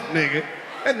a tough nigga.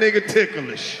 That nigga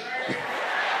ticklish.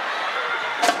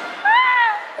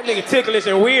 That nigga ticklish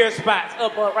in weird spots.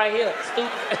 Up right here.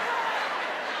 Stupid.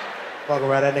 Fuck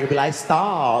around, that nigga be like,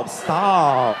 stop.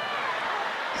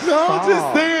 No, I'm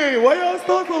just saying. Why y'all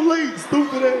start so late,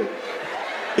 stupid ass?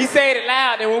 He said it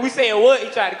loud, and when we said what, he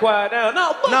tried to quiet down.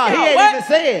 No, fuck No, y'all. he ain't What? even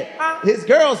say it. Huh? His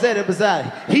girl said it beside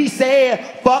him. He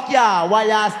said, fuck y'all, why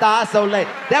y'all start so late?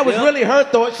 That was Yep. really her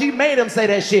thought. She made him say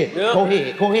that shit. Yep. Go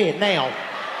ahead, now.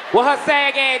 Well, her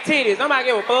sag ass titties. I'm not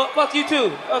giving a fuck. Fuck you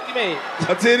too. Fuck you, man.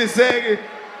 Her titties sagging.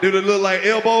 Do they look like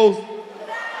elbows?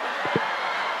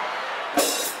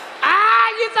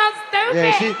 You so stupid.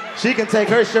 Yeah, she can take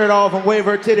her shirt off and wave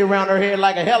her titty around her head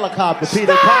like a helicopter.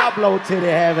 Peter Pablo titty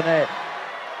having that.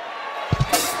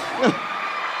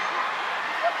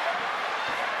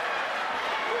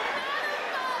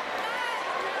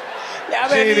 Yeah,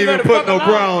 She ain't even put no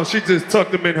bra on. She just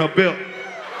tucked them in her belt.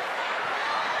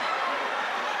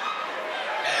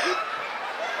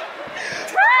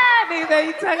 Nigga say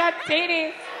you took out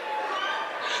titties.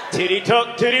 Titty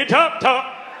tuck,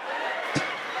 tuck.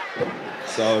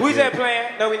 So We just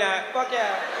playing. No, we not. Fuck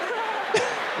y'all.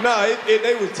 No,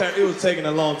 it was taking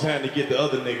a long time to get the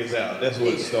other niggas out. That's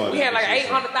what it started. We had like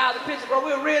 800,000 pictures, bro.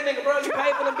 We a real nigga, bro. You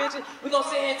pay for them bitches. We gonna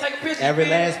sit here and take a picture. Every you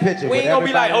feel me? last picture We ain't with gonna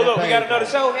be like, everybody hold up, that we got paid another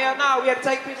for show. Hell no, we had to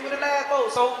take a picture with the last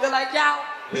folks. So they're like, y'all,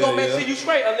 we gonna make sure you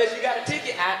straight unless you got a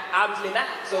ticket. Obviously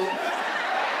not. So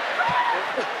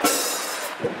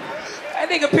that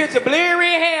nigga picture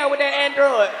blurry in hell with that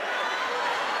Android.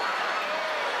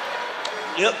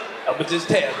 Yep, I'ma just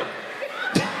tell them.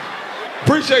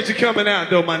 Appreciate you coming out,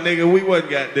 though, my nigga. We wasn't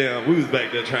goddamn. We was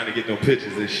back there trying to get no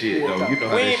pictures and shit, though. You know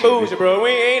how We that ain't shit bougie, be. bro. We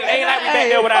ain't like we back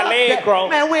there with our leg fuck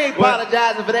crossed. that. Man, we ain't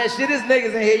apologizing for that shit. There's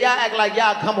niggas in here. Y'all act like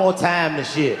y'all come on time and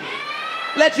shit.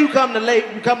 Let you come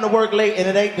to work late and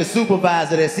it ain't the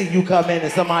supervisor that see you come in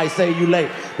and somebody say you late.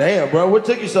 Damn, bro, what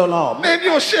took you so long? Man, you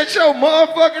don't shut your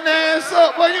motherfucking ass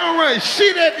up, boy. You don't run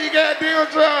shit at the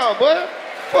goddamn job, boy.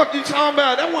 Fuck you talking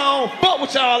about? That's why I don't fuck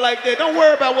with y'all like that. Don't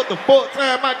worry about what the fuck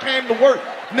time I came to work.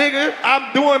 Nigga,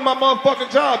 I'm doing my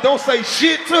motherfucking job. Don't say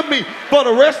shit to me for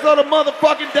the rest of the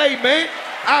motherfucking day, man.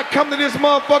 I come to this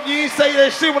motherfucker, you ain't say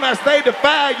that shit when I stayed to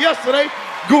 5 yesterday.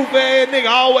 Goofy ass nigga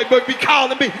always but be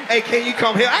calling me, hey, can you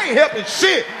come here? I ain't helping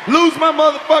shit. Lose my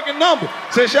motherfucking number.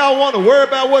 Since y'all want to worry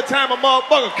about what time a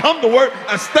motherfucker come to work,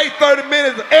 I stay 30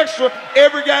 minutes extra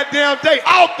every goddamn day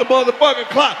off the motherfucking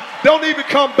clock. Don't even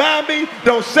come by me.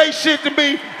 Don't say shit to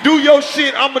me. Do your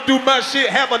shit. I'ma do my shit.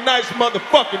 Have a nice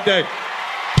motherfucking day.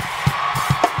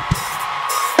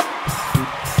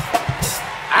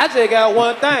 I just got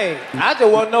one thing. I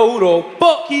just want to know who the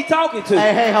fuck he talking to.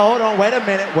 Hey, hold on. Wait a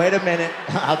minute.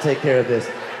 I'll take care of this.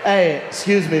 Hey,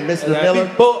 excuse me, Mr.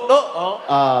 Miller.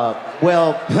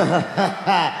 Well,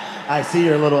 I see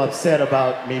you're a little upset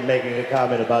about me making a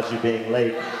comment about you being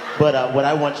late. But what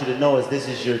I want you to know is this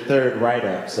is your third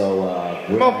write-up, so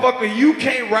motherfucker, you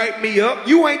can't write me up.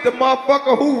 You ain't the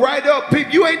motherfucker who write up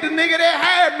people. You ain't the nigga that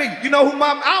hired me. You know who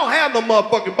I don't have no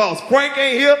motherfucking boss. Frank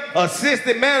ain't here,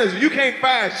 assistant manager. You can't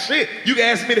find shit. You can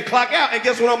ask me to clock out, and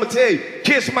guess what I'm gonna tell you?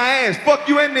 Kiss my ass. Fuck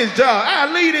you in this job.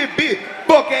 I leave this bitch.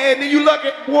 Fuck ass, and then you lucky,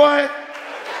 boy.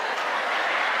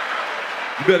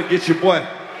 You better get your boy.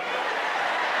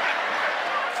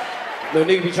 Little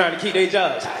nigga be trying to keep their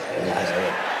jobs.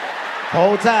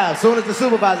 whole time, as soon as the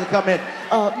supervisor come in,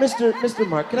 Mr.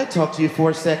 Mark, can I talk to you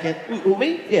for a second? Who,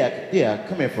 me? Yeah,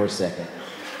 come here for a second.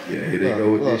 Yeah, here they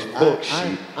go with this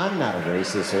bullshit. I'm not a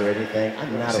racist or anything.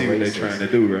 I'm not a racist. See what they trying to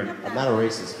do, right? I'm not a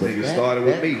racist. But Nigga started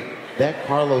with me. That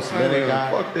Karlous Miller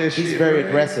guy, fuck that he's shit, very man.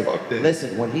 aggressive. Fuck that.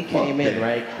 Listen, when he came in,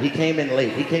 right? He came in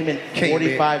late. He came in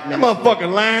 45 minutes. That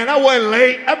motherfucking lying. I wasn't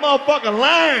late. That motherfucking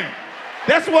lying.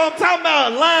 That's what I'm talking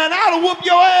about. Lying. I would whoop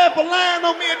your ass for lying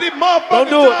on me at this motherfucking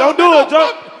Don't do it,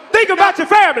 Joe. Think about your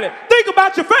family. Think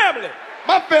about your family.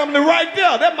 My family right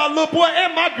there. That's my little boy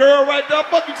and my girl right there.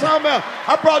 Fuck you talking about?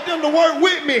 I brought them to work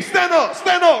with me. Stand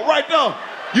up right there.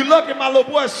 You lucky my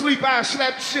little boy sleep, I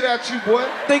slap the shit out you, boy.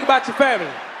 Think about your family.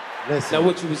 Listen, now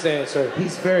what you were saying, sir?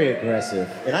 He's very aggressive,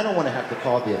 and I don't want to have to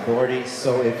call the authorities,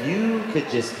 so if you could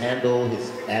just handle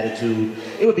his attitude,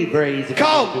 it would be very easy for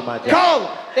me to do my job. Call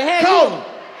him. Call him.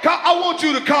 I want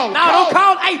you to call him. No, don't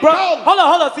call him. Hey, bro. Call him.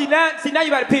 Hold on. See now you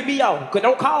gotta pick me off. Cause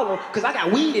don't call him, cause I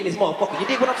got weed in this motherfucker. You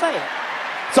dig what I'm saying?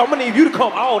 So I'm gonna need you to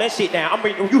calm all that shit down. I'm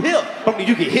ready. You here? I'm need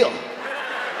you get here.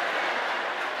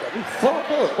 You fucked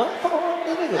up. What?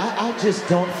 I just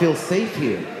don't feel safe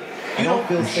here. I don't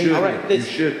feel safe. All right,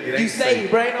 listen. You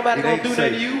safe, bro. Ain't nobody gonna do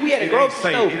nothing to you. We had a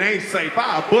grocery store. It ain't safe.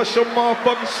 I'll bust your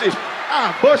motherfucking shit.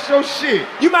 I'll bust your shit.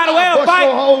 You might as well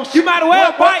fight. You might as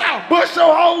well fight. I'll bust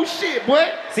your whole shit, boy.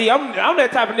 See, I'm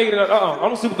that type of nigga that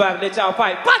I'm a supervisor and let y'all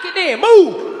fight. Fuck it then.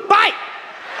 Move. Fight.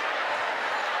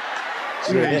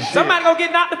 Somebody gonna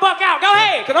get knocked the fuck out. Go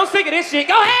ahead, cause I'm sick of this shit.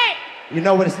 Go ahead. You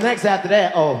know what's next after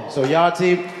that? Oh, so y'all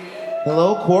team,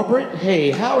 hello corporate. Hey,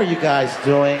 how are you guys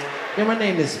doing? Yeah, my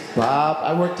name is Bob.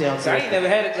 I work down there. I ain't never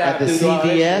had a job. At the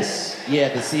CVS. Yeah,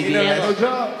 the CVS. You never had no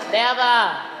job?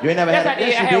 Never. You ain't never had a job?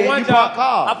 I had one job.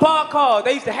 I parked cars.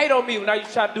 They used to hate on me when I used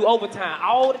to try to do overtime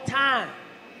all the time.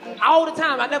 All the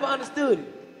time. I never understood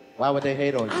it. Why would they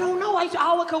hate on you? I don't know. I used to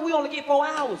always, cause we only get 4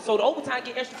 hours. So the overtime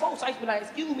get extra 4. So I used to be like,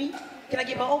 excuse me, can I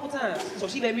get my overtime? So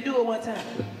she let me do it one time.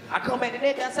 I come back the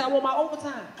next day, I said I want my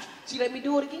overtime. She let me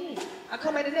do it again. I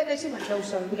come back the next day, she like, no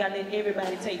sir, we gotta let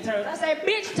everybody take turns. I said,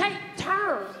 bitch, take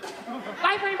turns.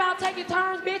 Life ain't about taking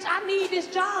turns, bitch. I need this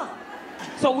job.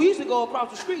 So we used to go across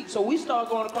the street. So we started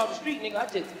going across the street, nigga. I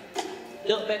just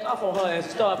ducked back off on her and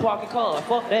started parking cars.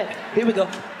 Fuck that. Here we go.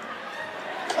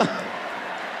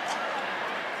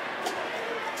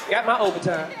 Got my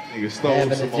overtime. Nigga stole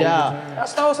Having some a job. overtime. I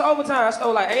stole some overtime. I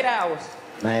stole like 8 hours.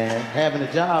 Man, having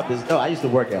a job is dope. I used to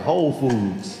work at Whole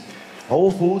Foods.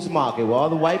 Whole Foods Market, where all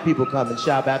the white people come and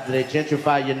shop after they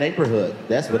gentrify your neighborhood.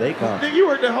 That's where they come. Nigga, you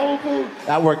worked at Whole Foods?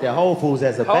 I worked at Whole Foods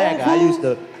as a bagger.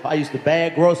 I used to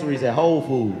bag groceries at Whole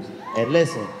Foods. And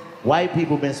listen, white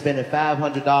people been spending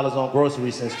 $500 on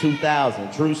groceries since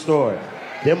 2000. True story.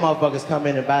 Them motherfuckers come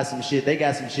in and buy some shit. They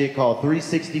got some shit called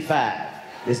 365.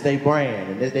 It's their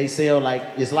brand, and they sell like,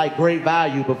 it's like great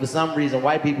value, but for some reason,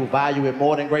 white people value it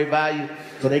more than great value,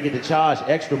 so they get to charge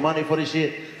extra money for the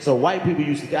shit. So white people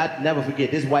used to, I never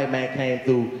forget, this white man came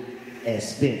through and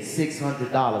spent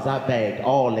 $600. I bagged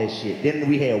all that shit. Then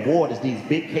we had waters, these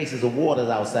big cases of waters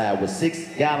outside with 6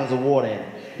 gallons of water in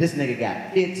it. This nigga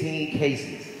got 15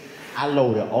 cases. I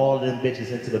loaded all of them bitches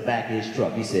into the back of his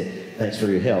truck. He said, thanks for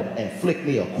your help, and flicked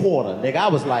me a quarter. Nigga, I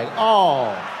was like,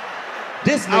 oh.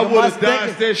 This nigga I would have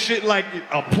dodged that shit like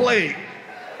a plague.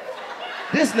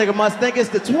 This nigga must think it's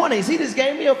the 20s. He just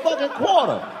gave me a fucking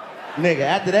quarter. Nigga,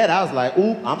 after that, I was like,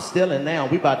 oop, I'm stealing now.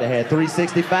 We about to have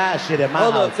 365 shit at my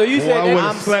house. Hold up, so you said I would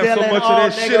have slapped so much of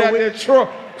that shit out that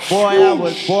truck.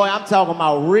 Boy, I'm talking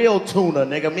about real tuna,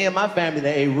 nigga. Me and my family,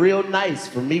 they ate real nice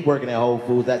for me working at Whole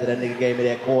Foods after that nigga gave me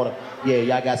that quarter. Yeah,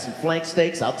 y'all got some flank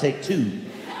steaks? I'll take 2.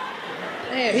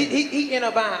 Man, he ended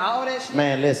up buying all that shit.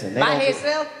 Man, listen. By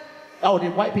himself? Oh,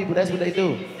 the white people, that's what they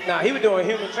do. Nah, he was doing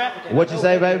human trafficking. What you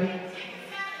say, baby?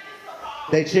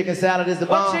 They chicken salad is the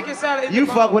bomb? What chicken salad is You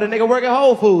the fuck bomb? with a nigga working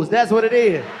Whole Foods. That's what it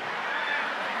is.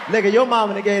 Nigga, your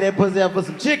mama nigga gave that pussy up for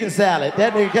some chicken salad.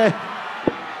 That nigga came.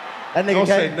 That nigga Don't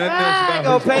say came. nothing else about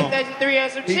Go his pay mom. Station 3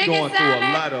 and some He chicken going through a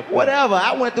salad. lot of Whatever.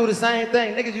 I went through the same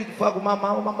thing. Niggas used to fuck with my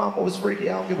mama. My mama was freaky.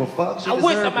 I don't give a fuck. She I wish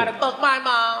deserved somebody it. fucked my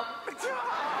mom.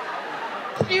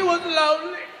 She was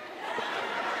lonely.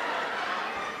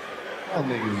 Y'all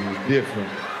niggas is different.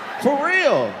 For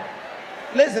real.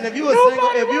 Listen, if you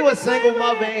a single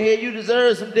mother in here, you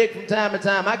deserve some dick from time to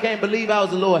time. I can't believe I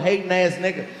was a little hating ass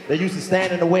nigga that used to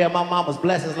stand in the way of my mama's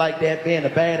blessings like that, being a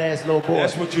badass little boy.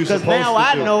 That's what you supposed to do. Because now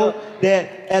I know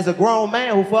that as a grown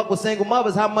man who fuck with single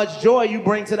mothers, how much joy you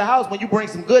bring to the house when you bring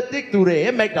some good dick through there.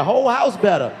 It make the whole house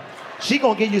better. She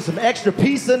gonna give you some extra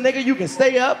pizza, nigga. You can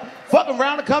stay up, fuck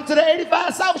around and come to the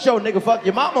 85 South show, nigga. Fuck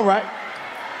your mama, right?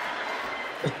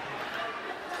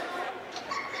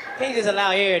 Can't just allow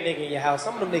every nigga in your house.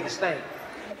 Some of them niggas stink.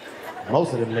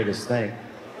 Most of them niggas stink.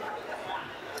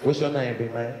 What's your name,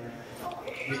 big man?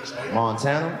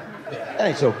 Montana? That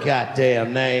ain't your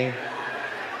goddamn name.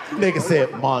 Nigga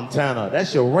said Montana.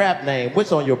 That's your rap name.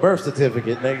 What's on your birth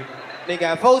certificate, nigga? They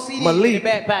got 4 CDs Malik. in the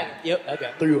back pocket. Yep, I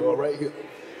got 3 all right here.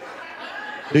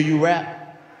 Do you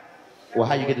rap? Well,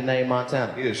 how you get the name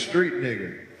Montana? He a street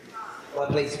nigga. I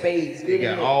play spades. He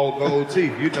got all gold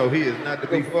teeth. You know he is not to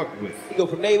be fucked with. He go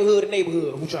from neighborhood to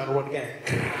neighborhood. Who trying to run the game?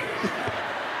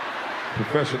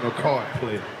 Professional card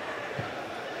player.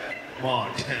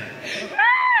 Montana.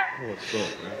 What's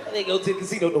up, man? They go to the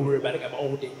casino, don't worry about it. I got my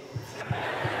own dick.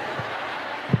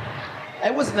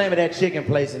 Hey, what's the name of that chicken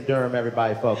place in Durham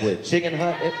everybody fuck with? Chicken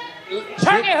Hut?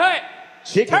 Turkey Hut.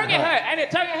 Chicken Turkey Hut. Ain't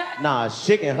it Turkey Hut? Nah, it's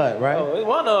Chicken Hut, right? Oh, it's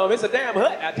one of them. It's a damn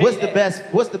hut. I tell What's you the that. best?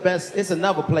 What's the best? It's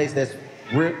another place that's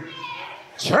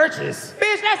churches.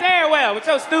 Bitch, that's everywhere with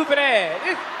your stupid ass.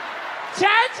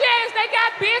 Churches, they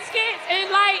got biscuits and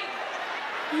like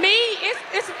meat.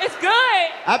 It's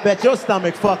good. I bet your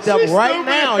stomach fucked up She's right stupid.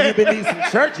 now. You've been eating some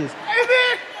churches.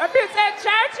 A bitch at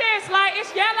churches, like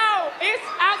it's yellow. It's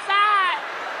outside.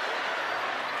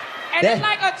 And it's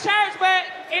like a church, but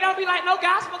it don't be like no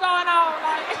gospel going on.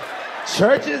 Like.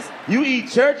 Churches? You eat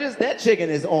churches? That chicken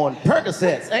is on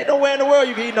Percocets. Ain't nowhere in the world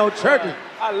you can eat no churches.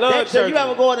 I love that churches. You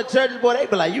ever go into churches, boy, they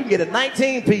be like, you can get a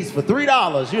 19-piece for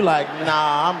 $3. You like,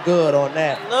 nah, I'm good on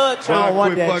that. I love churches. I don't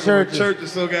want that fucking churches. with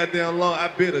churches so goddamn long. I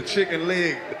bit a chicken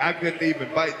leg. I couldn't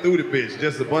even bite through the bitch.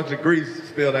 Just a bunch of grease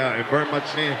spilled out and burnt my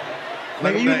chin.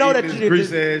 Like Nigga, you know that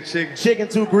greasy ass chicken. Chicken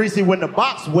too greasy when the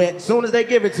box wet. Soon as they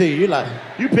give it to you, you like,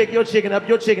 you pick your chicken up,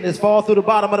 your chicken just fall through the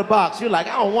bottom of the box. You're like,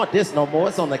 I don't want this no more.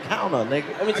 It's on the counter, nigga. Let me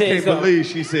I tell you can't something. believe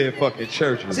she said fucking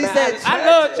churches. She said, I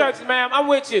love churches, ma'am. I'm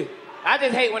with you. I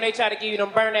just hate when they try to give you them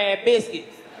burnt ass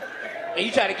biscuits. And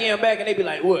you try to give them back and they be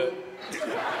like, what?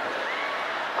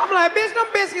 I'm like, bitch, them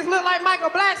biscuits look like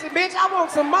Michael Blackson, bitch. I want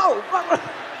some more.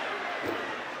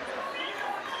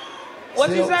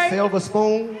 What'd you say? Silver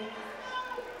spoon.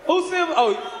 Who's Silver?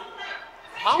 Oh,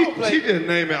 I don't play. She just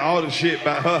naming all the shit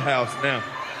by her house now.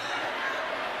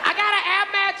 I got an air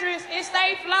mattress. It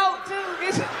stay float too,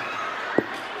 bitch.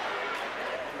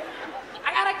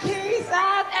 I got a king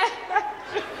size air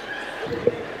mattress.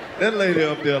 That lady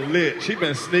up there lit. She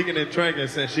been sneaking and drinking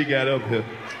since she got up here.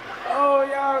 Oh,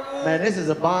 y'all good. Man, this is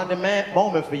a bonding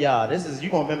moment for y'all. You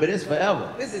gonna remember this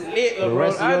forever. This is lit, The bro.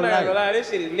 rest of I'm your not life. gonna lie. This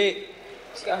shit is lit.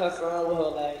 She got her son with her,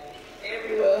 like,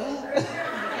 everywhere.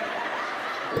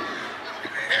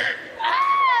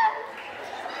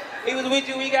 He was with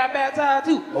you when he got baptized,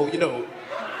 too. Oh, you know.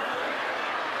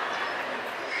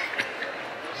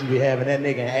 She be having that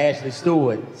nigga Ashley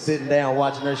Stewart sitting down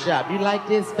watching her shop. You like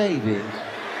this, baby?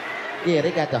 Yeah,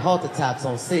 they got the halter tops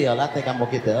on sale. I think I'm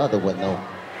gonna get the other one though.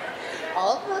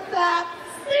 Halter tops.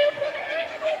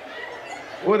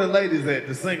 Where the ladies at?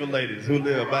 The single ladies who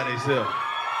live by themselves.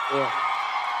 Yeah.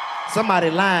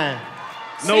 Somebody lying.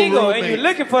 No Single, and roommates. you're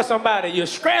looking for somebody. You're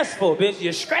stressful, bitch.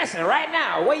 You're stressing right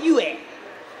now. Where you at?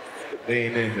 They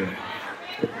ain't in here.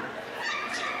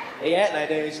 They act like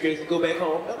they ain't stressed. Go back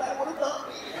home. Nobody wanna come.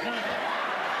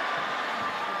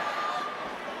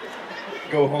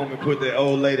 Go home and put that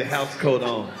old lady house coat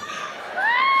on.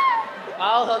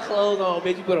 All her clothes on,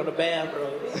 bitch. You put on the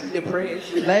bathrobe.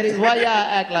 Depressed. Ladies, why y'all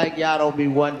act like y'all don't be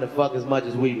wanting to fuck as much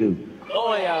as we do?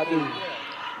 Oh, y'all do.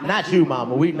 Not you,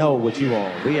 mama. We know what you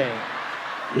on. We ain't.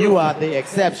 You are the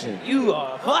exception. You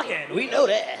are fucking. We know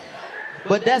that.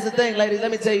 But that's the thing, ladies.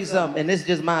 Let me tell you something, and this is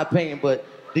just my opinion, but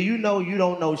do you know you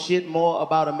don't know shit more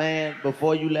about a man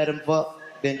before you let him fuck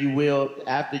than you will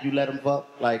after you let him fuck?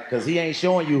 Like, cause he ain't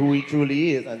showing you who he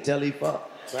truly is until he fuck.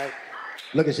 Right.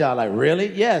 Look at y'all like, really?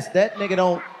 Yes, that nigga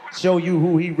don't show you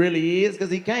who he really is,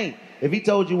 cause he can't. If he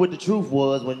told you what the truth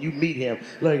was when you meet him,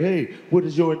 like, hey, what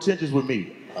is your intentions with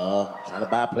me? Trying to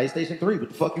buy a PlayStation 3. What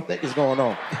the fuck you think is going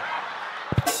on?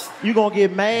 You gonna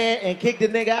get mad and kick the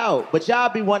nigga out. But y'all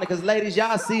be wondering, cause ladies,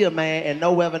 y'all see a man and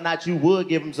know whether or not you would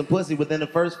give him some pussy within the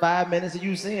first 5 minutes of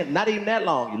you seeing him. Not even that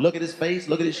long. You look at his face,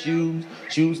 look at his shoes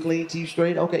clean, teeth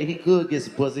straight. Okay, he could get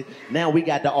some pussy. Now we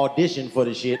got to audition for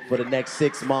the shit for the next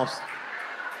 6 months.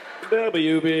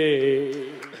 WB.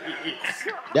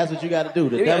 That's what you got to do.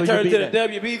 The You gotta turn WB. to the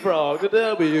WB frog. The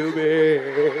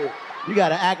WB. You got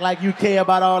to act like you care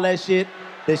about all that shit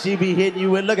that she be hitting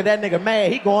you with. Look at that nigga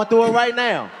mad. He going through it right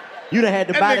now. You done had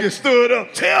to buy That nigga stood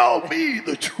up. Tell me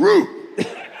the truth.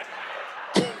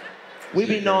 We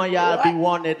be knowing y'all be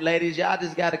wanting it, ladies. Y'all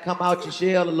just got to come out your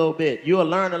shell a little bit. You'll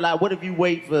learn a lot. What if you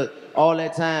wait for all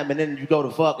that time and then you go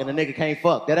to fuck and the nigga can't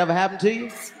fuck? That ever happen to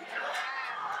you?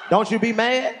 Don't you be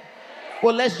mad?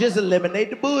 Well, let's just eliminate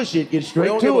the bullshit. Get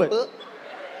straight to it.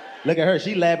 Look at her.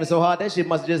 She laughing so hard. That shit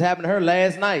must have just happened to her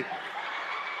last night.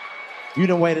 You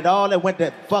done waited all that, went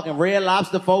to fucking Red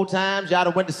Lobster 4 times. Y'all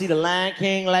done went to see The Lion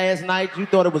King last night. You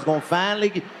thought it was gonna finally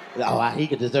get... Oh, he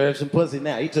could deserve some pussy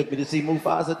now. He took me to see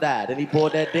Mufasa die. Then he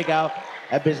pulled that dick out.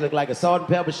 That bitch looked like a salt and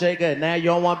pepper shaker, and now you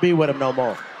don't want to be with him no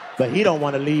more. But he don't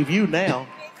want to leave you now.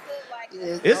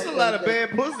 It's a lot of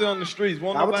bad pussy on the streets.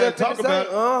 Won't nobody talk about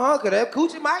it. Cause that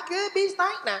coochie might could be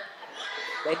stank now.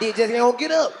 That dick just ain't gonna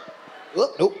get up.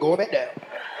 Oh, nope, going back down.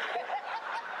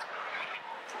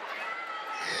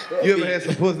 You ever had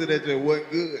some pussy that just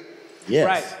wasn't good? Yes.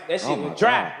 Right, that shit was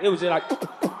dry. It was just like...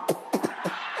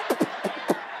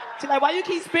 She's like, why you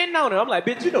keep spitting on it? I'm like,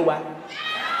 bitch, you know why.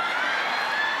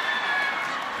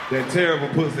 That terrible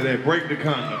pussy that break the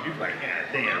condom. You like, God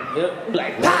damn. Yep. You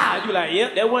like, wow. You like,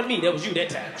 yep, that wasn't me. That was you that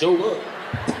time. Joe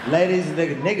up. Ladies,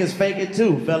 niggas fake it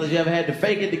too. Fellas, you ever had to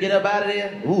fake it to get up out of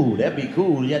there? Ooh, that'd be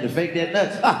cool. You had to fake that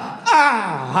nuts. All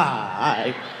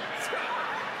right.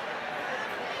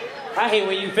 I hate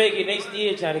when you fake it, they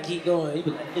still trying to keep going. You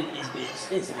be like, look at this bitch.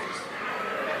 This bitch.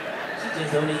 She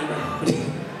just don't even know.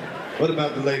 What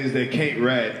about the ladies that can't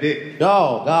ride dick?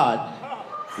 Oh, God.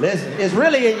 Listen, it's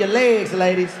really in your legs,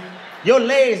 ladies. Your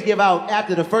legs give out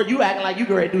after the first. You acting like you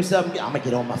ready to do something. I'm going to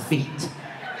get on my feet.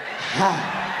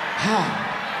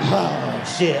 Oh,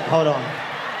 shit. Hold on.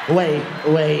 Wait.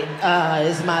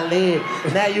 It's my leg.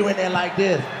 Now you in there like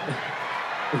this.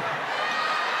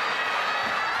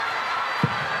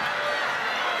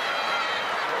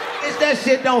 That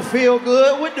shit don't feel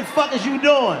good. What the fuck is you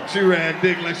doing? She ride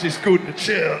dick like she scooting a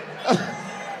chair.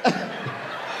 That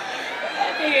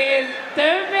nigga is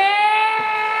stupid.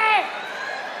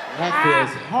 That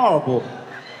feels horrible.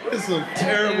 There's some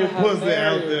terrible pussy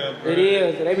out there, bro. It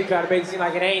is. They be trying to make it seem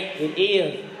like it ain't. It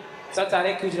is. Sometimes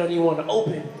that coochie don't even want to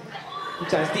open. You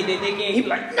try to stick that dick in, he be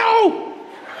like, no!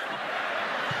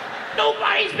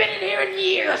 Nobody's been in here in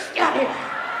years. Get here.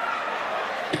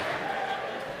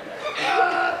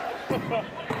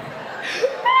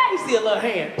 You see a little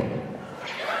hand.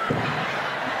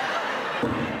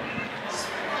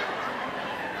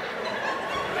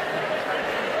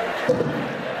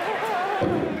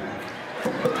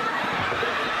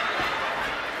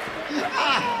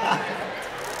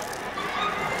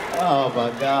 Oh my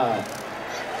God.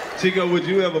 Chico, would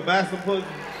you ever buy some pussy?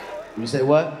 You say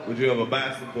what? Would you ever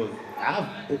buy some pussy?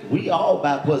 We all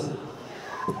buy pussy.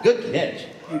 Good catch.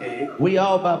 We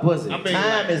all buy pussy. I mean,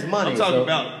 time is money. I'm talking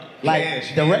about like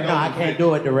cash. direct. No, I can't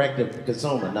do it direct to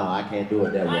consumer. No, I can't do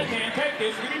it that I way. can't take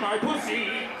this. Give me my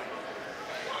pussy.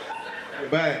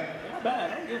 Buy. Not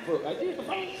bad. I don't give a fuck. I did for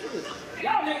fun.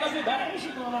 Y'all niggas up here bad. Ain't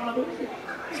shit going on.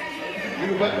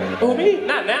 You buy. Who, me?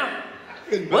 Not now.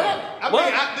 What? I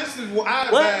mean, this is what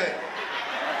I buy.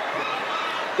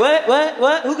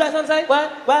 What? Who got something to say?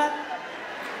 What?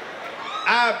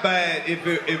 I buy it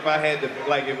if I had to,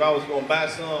 like, if I was gonna buy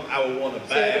some, I would want to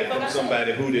buy it from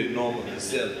somebody who didn't normally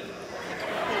sell it.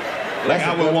 Like,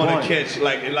 I would want to catch,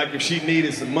 like if she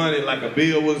needed some money, like a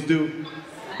bill was due,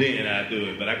 then I'd do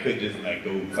it. But I couldn't just like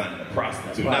go find a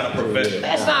prostitute, not a professional.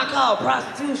 That's not called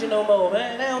prostitution no more,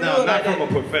 man. They don't do No, it not like from that.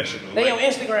 a professional. They on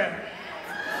Like, Instagram.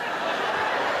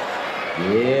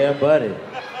 Yeah, buddy.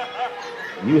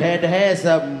 You had to have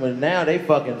something, but now they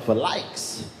fucking for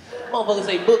likes. Motherfuckers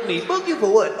say book me. Book you for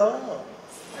what? Oh.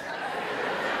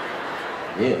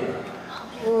 Yeah.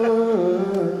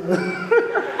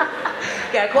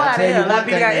 Got quiet tell you here. A lot of one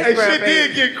people got thing, hey, Instagram shit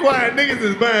did get quiet. Niggas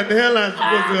is buying the hell out of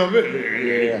pussy of it.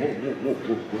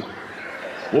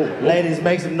 Yeah. Ladies,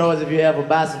 make some noise if you ever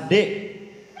buy some dick.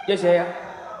 Yes, yeah.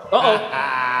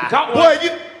 Uh-oh. Talk Boy,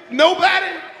 you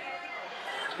nobody?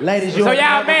 Ladies, you So ain't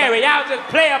y'all never- married. Y'all just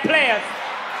players.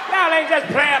 Y'all ain't just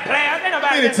players. Ain't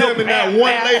nobody You didn't just tell no me not player.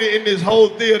 one lady in this whole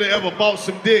theater ever bought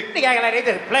some dick. Nigga acting like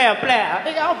they just player.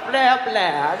 Nigga, I'm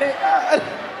player. Nigga.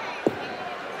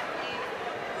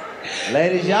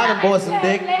 Ladies, y'all done bought some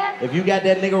dick. If you got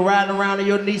that nigga riding around in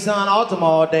your Nissan Altima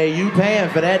all day, you paying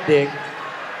for that dick.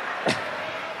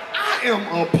 I am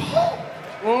appalled.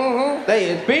 Mm-hmm. They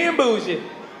is being bougie.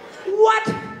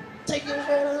 What? Take your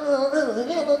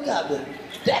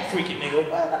that freaky nigga. Look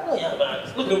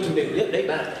at them two niggas. Yep, they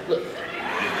buying. Look.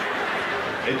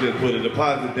 They just put a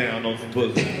deposit down on some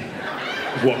pussy.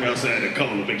 Walk outside and call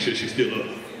her, make sure she's still up.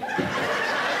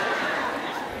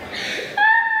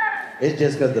 It's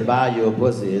just because the value of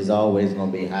pussy is always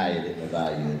gonna be higher than the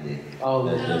value of dick. Oh,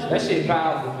 that shit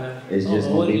powerful, man. It's just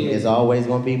gonna be. It's always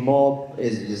gonna be more.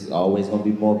 It's just always gonna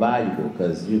be more valuable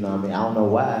because you know what I mean. I don't know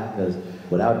why. Because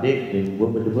without dick, then what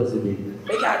would the pussy be?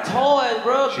 They got toys,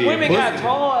 bro. Shit, Women got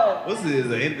toys. Pussy is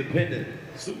an independent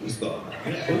superstar.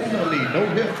 Pussy don't need no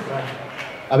help.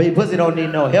 I mean, pussy don't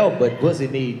need no help, but pussy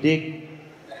need dick.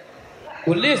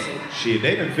 Well, listen. Shit,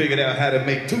 they done figured out how to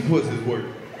make two pussies work.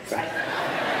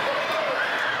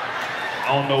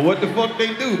 I don't know what the fuck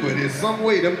they do, but in some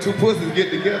way them two pussies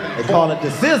get together. They call it the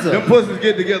scissor. Them pussies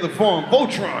get together, form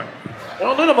Voltron. They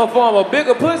don't let them form a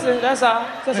bigger pussy. That's all.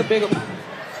 Just a bigger.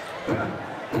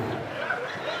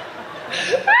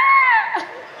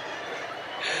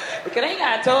 Because they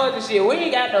got toys and shit. We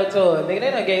ain't got no toys, nigga.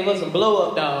 They done gave us some blow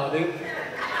up dolls, nigga.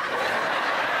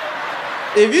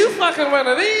 If you fucking one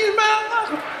of these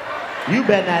motherfuckers. You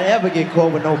better not ever get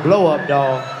caught with no blow up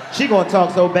doll. She gonna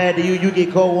talk so bad to you, you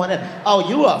get cold one. Oh,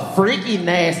 you a freaky,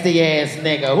 nasty ass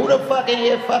nigga. Who the fuck in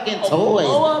here fucking toys?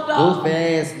 Goofy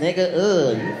ass nigga.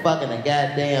 You fucking a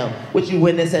goddamn. What you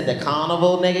witness at the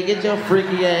carnival, nigga? Get your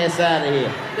freaky ass out of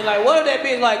here. They're like, what if that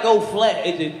bitch like go flat?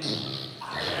 It just.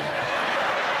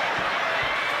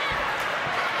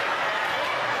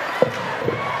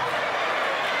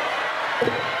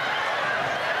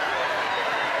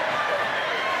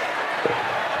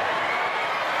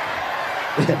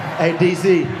 Hey,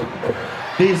 DC.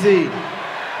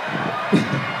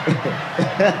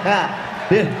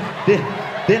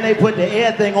 then they put the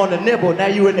air thing on the nipple. Now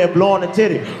you in there blowing the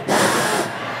titty.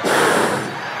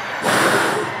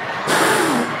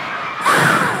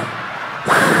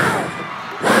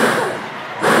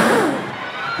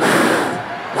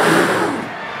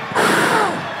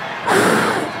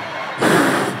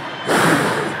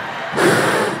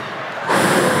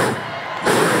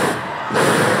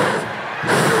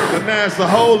 It's a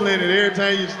hole in it every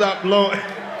time you stop blowing.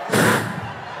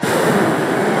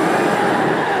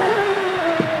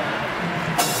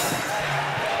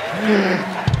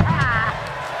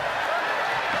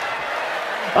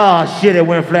 Oh shit, it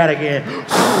went flat again.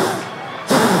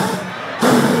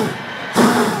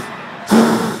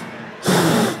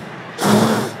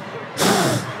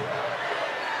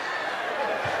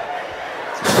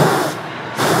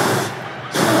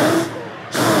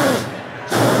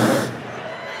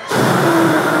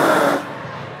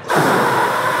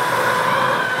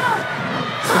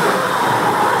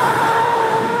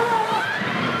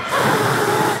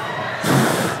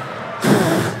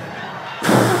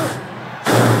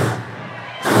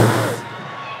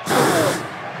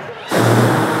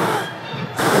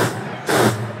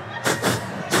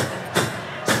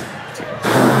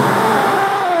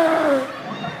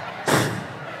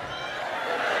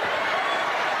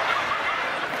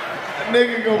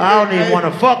 I don't even want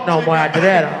to fuck no more after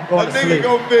that. I'm going to sleep. A nigga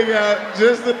gonna figure out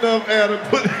just enough air to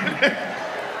put it in.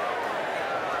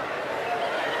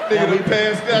 Nigga done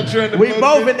passed out trying to we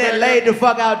both in there laid the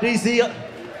fuck out, DC.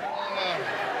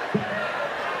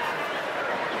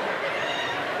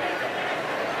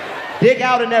 Dick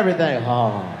out and everything.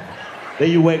 Oh. Then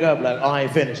you wake up like, oh, I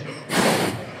ain't finished.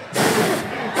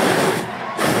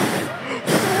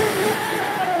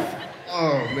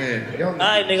 Oh, man. All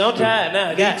right, nigga, I'm tired now.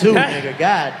 Me too, nigga.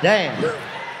 God damn.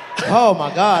 Oh,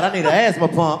 my God. I need an asthma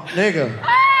pump, nigga.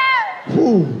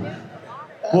 Whew.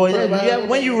 Boy,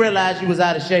 when you realized you was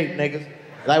out of shape, niggas?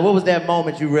 Like, what was that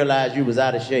moment you realized you was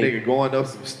out of shape? Nigga going up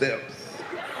some steps.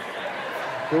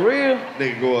 For real?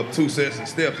 Nigga go up 2 sets of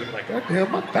steps and like, God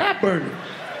damn, my thigh burning.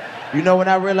 You know when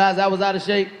I realized I was out of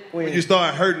shape? When you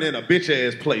start hurting in a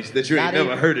bitch-ass place that you ain't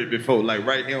never heard it before, like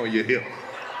right here on your hip.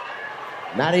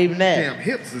 Not even that. Damn,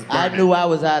 hips is burning. I knew I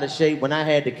was out of shape when I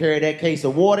had to carry that case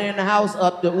of water in the house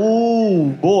up the, ooh,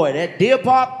 boy, that Deer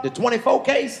Park, the 24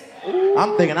 case. Ooh.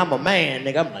 I'm thinking I'm a man,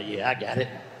 nigga. I'm like, yeah, I got it.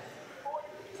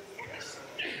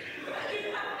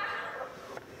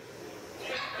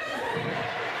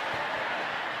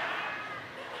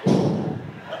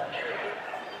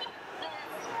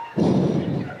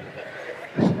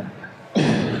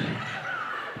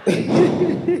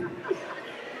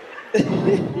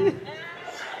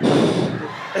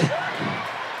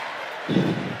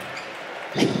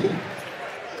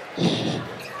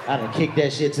 I done kicked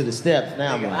that shit to the steps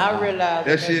now, man. I realized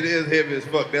that shit is heavy as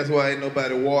fuck. That's why ain't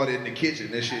nobody water in the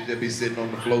kitchen. That shit just be sitting on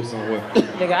the floor somewhere.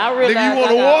 Nigga, I realized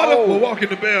nigga, you want water? Well, walk in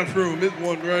the bathroom. There's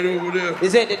one right over there.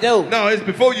 Is at the door? No, it's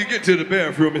before you get to the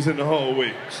bathroom. It's in the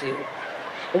hallway. Shit.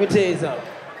 Let me tell you something.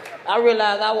 I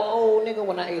realized I was old, nigga,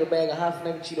 when I ate a bag of hot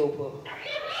flavor Cheeto puff.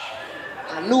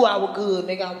 I knew I was good,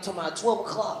 nigga. I was talking about 12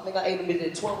 o'clock, nigga. I ate a bitch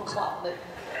at 12 o'clock, nigga.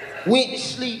 Went to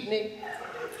sleep, nigga.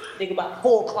 Nigga, about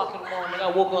 4 o'clock in the morning, nigga,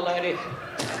 I woke up like this.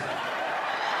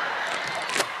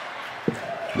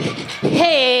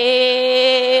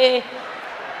 Hey!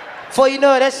 Before you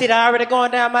know it, that shit already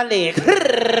going down my leg.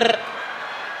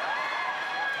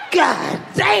 God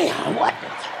damn, what the...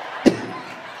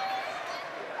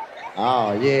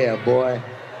 Oh, yeah, boy.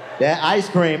 That ice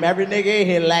cream, every nigga in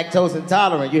here lactose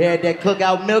intolerant. You had that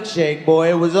cookout milkshake, boy.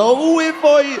 It was over with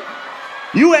for you.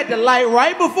 You had the light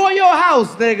right before your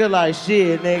house, nigga. Like,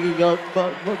 shit, nigga, go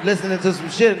listening to some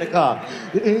shit in the car.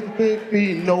 It make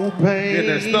me no pain. Then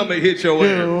that stomach hit your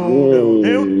ass.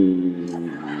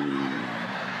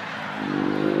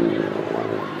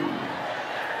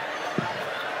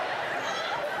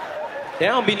 That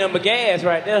don't be nothing but gas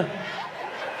right there.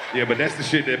 Yeah, but that's the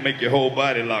shit that make your whole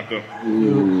body lock up.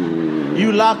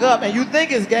 You lock up and you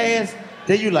think it's gas,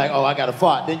 then you like, oh, I got to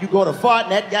fart. Then you go to fart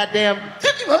and that goddamn,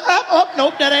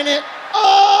 nope, that ain't it.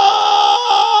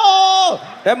 Oh!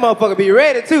 That motherfucker be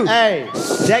ready too. Hey,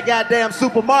 that goddamn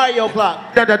Super Mario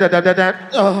clock. Boy,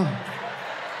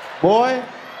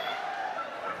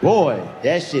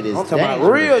 that shit is I'm talking about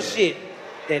real shit.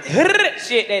 That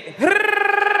shit, that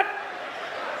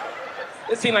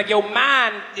it seems like your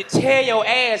mind to tell your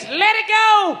ass, let it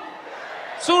go.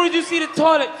 Soon as you see the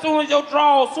toilet, soon as your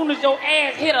drawers, soon as your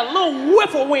ass hit a little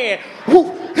whiff of wind.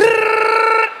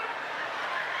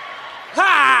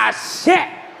 Ah, shit.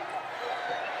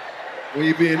 When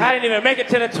you being, I didn't even make it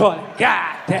to the toilet.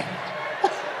 God damn.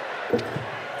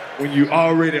 when you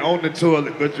already on the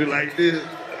toilet, but you're like this.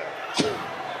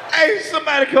 Hey,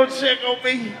 somebody come check on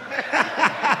me.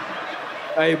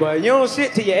 Hey, boy, you don't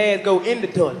shit till your ass go in the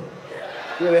toilet.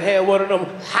 You ever had one of them,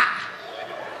 ha,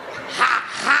 ha,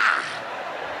 ha.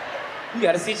 You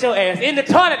gotta sit your ass in the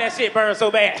toilet, that shit burns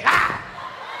so bad. Ha!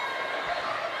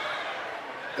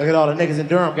 Look at all the niggas in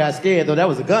Durham got scared, though. That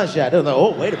was a gunshot. They was like,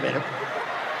 oh, wait a minute.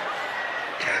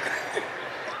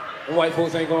 The white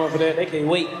folks ain't going for that. They can't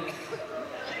wait.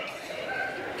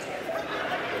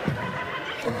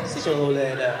 Sit your old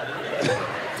ass down.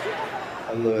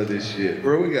 I love this shit.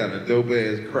 Bro, we got a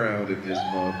dope-ass crowd in this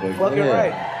motherfucker. Fucking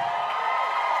right.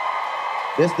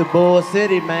 This the Bull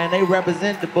City, man. They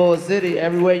represent the Bull City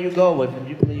everywhere you go. If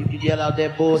you yell out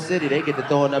that Bull City, they get to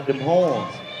throwing up them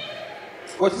horns.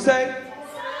 What you say?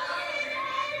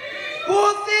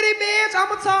 Bull City, bitch.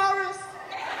 I'm a Taurus.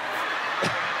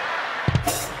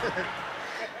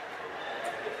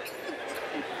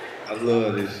 I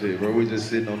love this shit, bro. We just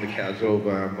sitting on the couch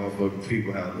over by our motherfucking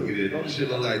people house. Look at it. Don't shit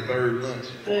look like third lunch.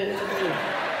 They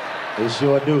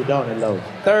sure do, don't they, Lo?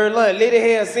 Third lunch, Little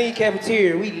Hell Scene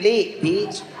Cafeteria. We lit,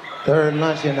 bitch. Third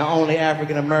lunch in the only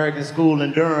African-American school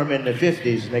in Durham in the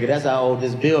 50s, nigga. That's how old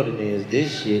this building is.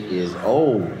 This shit is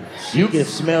old. You can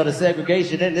smell the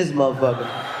segregation in this motherfucker.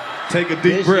 Take a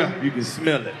deep breath. You can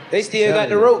smell it. They still got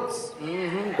the ropes.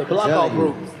 Mm-hmm. The block off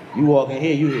ropes. You walk in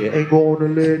here, you hear, ain't gonna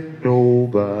let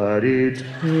nobody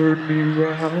turn me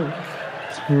round,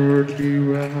 turn me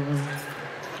round,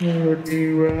 turn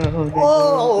me round.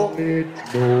 Whoa. Ain't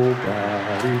gonna let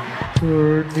nobody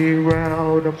turn me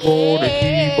round. I'm gonna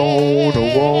keep on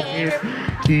walking,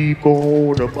 keep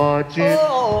on marching,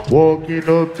 walking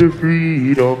up the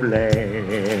freedom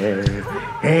land.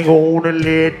 Ain't gonna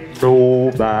let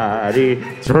nobody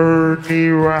turn me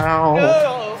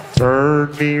round.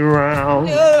 Turn me round,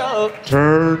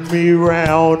 turn me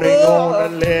round, ain't gonna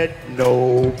let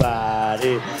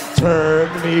nobody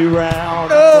turn me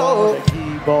round. I'm gonna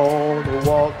keep on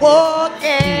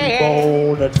walking, keep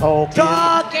on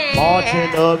talking,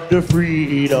 marching up the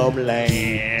freedom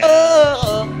land.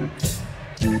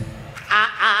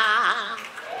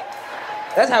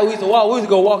 That's how we used to walk. We used to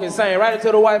go walk and sing right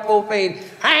into the white folk face.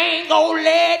 I ain't gonna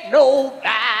let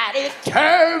nobody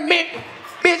turn me.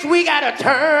 Bitch, we gotta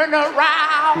turn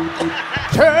around,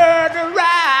 turn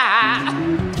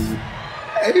around.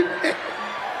 Hey, man.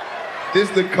 This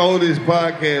the coldest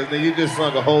podcast, nigga. You just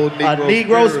sung a whole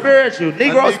Negro spiritual.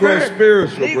 Negro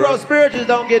spiritual, Negro spirituals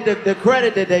don't get the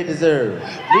credit that they deserve.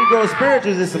 Negro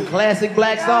spirituals is some classic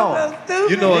black songs.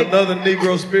 You know another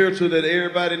Negro spiritual that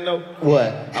everybody know?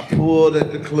 What? I pulled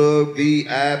at the club,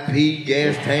 VIP,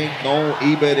 gas tank, on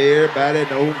eBay, everybody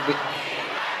know me.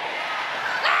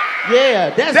 Yeah,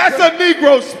 that's a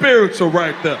Negro spiritual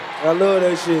right there. I love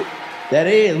that shit. That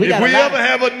is. If we ever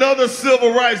have another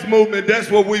civil rights movement,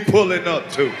 that's what we pulling up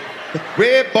to.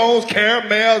 Red bones,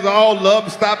 caramels, all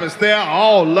love, stop and stare,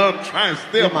 all love, trying to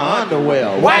steal my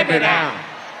underwear. Wipe it out.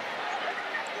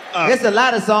 It's a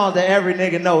lot of songs that every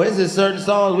nigga know. It's just certain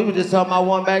songs. We were just talking about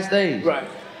one backstage. Right.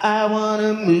 I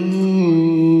wanna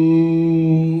move.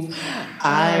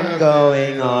 I'm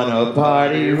going on a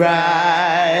party ride.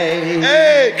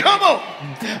 Hey, come on.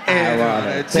 I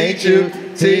wanna teach you.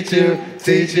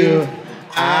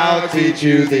 I'll teach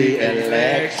you the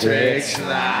electric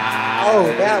slide. Oh,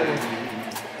 that one.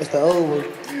 That's the old one.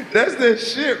 That's that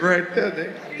shit right there,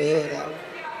 nigga. I love that one.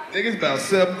 Nigga's about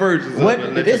 7 versions What?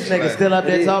 of the This nigga still up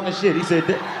there talking shit. He said,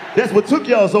 that's what took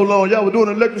y'all so long. Y'all were doing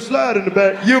an electric slide in the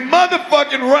back. You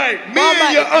motherfucking right. Me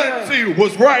and your auntie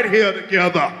was right here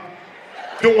together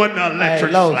doing the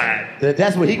electric slide.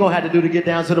 That's what he gonna have to do to get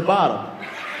down to the bottom.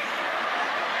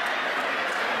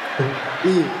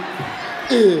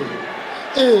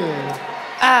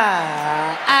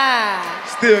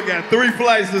 Still got 3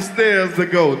 flights of stairs to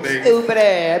go, nigga. Stupid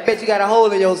ass. I bet you got a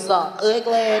hole in your sock.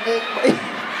 Ugly ass nigga.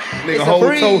 Nigga, whole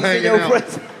toe hanging out.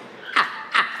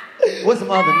 What's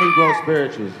some other Negro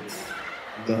spirituals?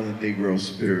 Another Negro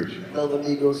spiritual. Another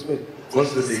Negro spiritual.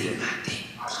 What's the Negro?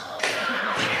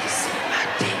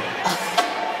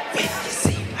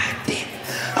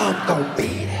 I'm gonna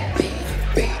beat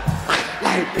it.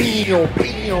 Like beat.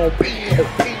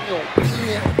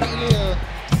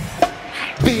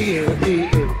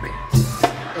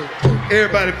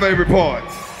 Everybody's favorite part.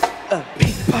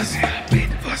 Beat the pussy up. Beat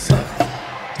the pussy up.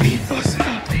 Beat the pussy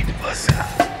up. Beat the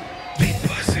pussy up. Beat the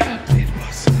pussy up. Beat the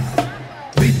pussy up.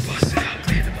 Beat the pussy up.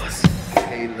 Beat the pussy up.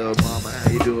 Hey, little mama, how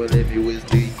you doing? Let me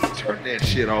whiskey. Turn that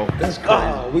shit off. That's crazy.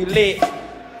 Oh, we lit.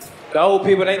 The old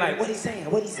people, they like, what he saying?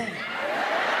 What he saying?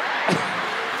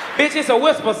 Bitch, it's a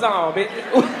whisper song, bitch.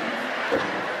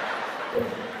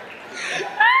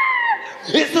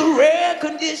 It's a rare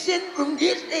condition from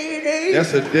this day and age.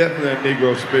 That's a definite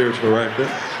Negro spiritual right there.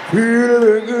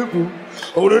 Feeling good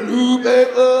on a new back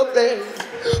up there.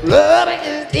 Loving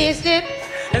is distant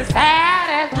and sad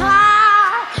as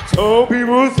hard. Some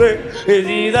people say it's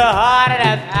either hard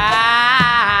or hard.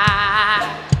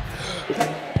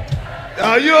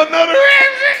 Oh, you another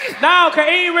reason? No, cause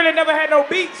he ain't really never had no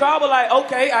beat, so I was like,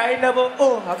 okay, I ain't never,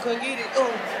 I couldn't get it,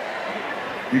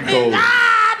 You cold.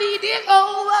 I need it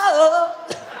over.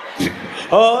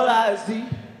 All I see,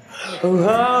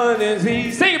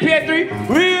 sing it, PS3.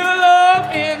 Real love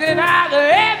is in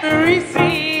every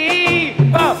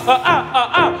scene.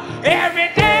 Every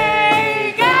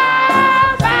day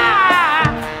goes by.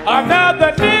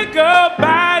 Another nigga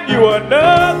buying you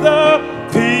another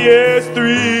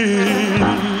PS3.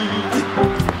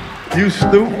 You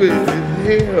stupid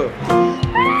as hell.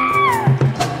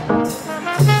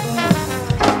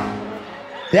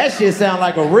 That shit sound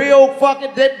like a real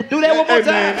fucking. Do that one more Hey, time.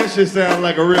 man, this shit sound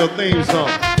like a real theme song.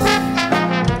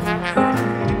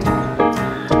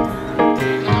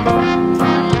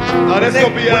 Oh, that's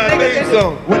gonna be our theme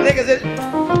song. When niggas is.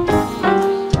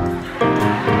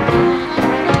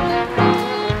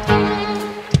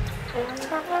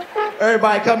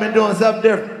 Everybody coming doing something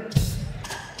different.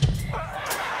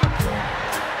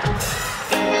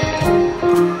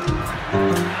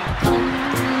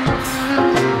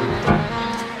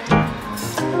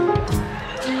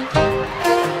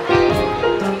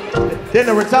 Then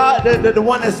the retard, the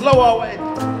one that's slow always.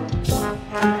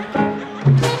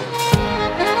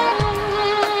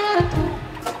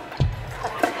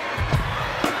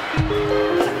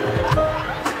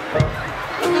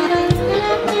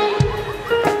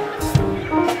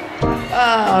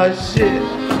 Oh shit.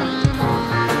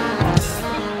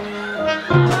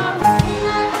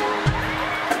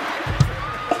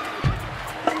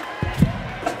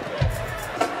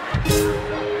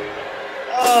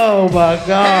 Oh my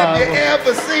God. Have you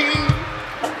ever seen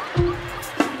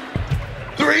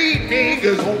 3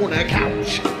 niggas on a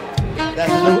couch?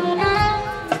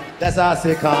 That's our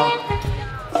sitcom.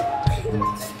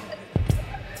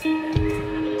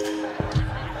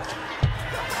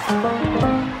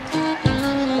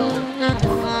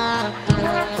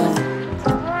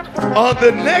 On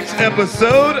the next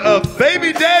episode of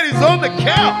Baby Daddies on the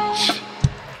Couch.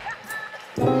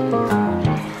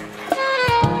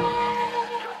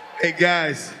 Hey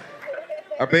guys,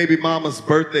 our baby mama's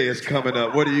birthday is coming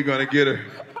up. What are you gonna get her?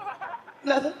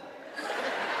 Nothing.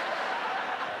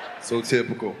 So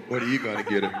typical. What are you gonna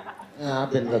get her?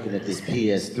 I've been looking at this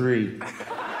PS3.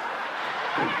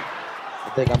 I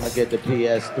think I'm gonna get the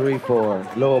PS3 for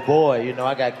little boy. You know,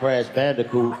 I got Crash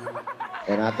Bandicoot,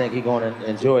 and I think he's gonna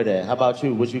enjoy that. How about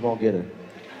you? What you gonna get her?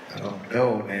 I don't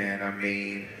know, man. I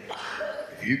mean,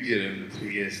 if you get him the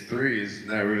PS3, it's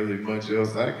not really much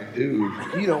else I can do.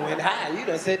 You done went high. You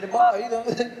done set the bar. You done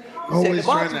set the Always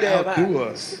bar trying too to damn outdo high.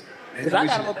 us. Cause I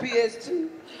got him a PS2.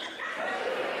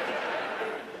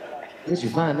 Where'd you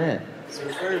find that? It's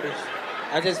refurbished.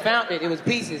 I just found it. It was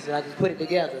pieces, and I just put it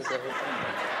together. So.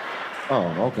 Oh,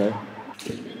 okay.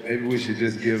 Maybe we should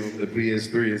just give him the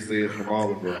PS3 and say it from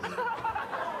all of us.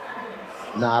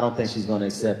 No, I don't think she's gonna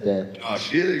accept that. Oh,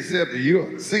 she'll accept it. You ought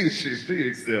to see the shit she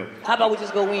accept. How about we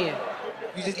just go in?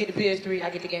 You just get the PS3, I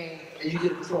get the game, and you get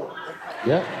the control.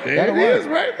 Yep. There that'll it is,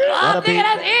 work. right there. Oh, nigga,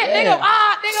 that's it. Yeah.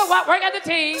 Nigga, work at the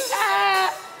team.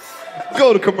 Ah.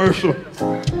 Go to commercial.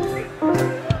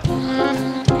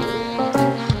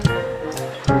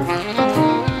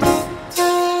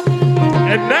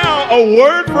 And now, a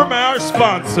word from our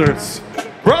sponsors.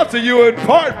 Brought to you in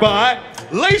part by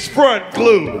Lace Front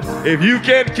Glue. If you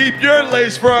can't keep your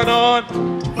lace front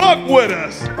on, fuck with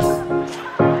us.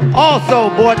 Also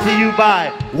brought to you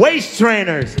by Waist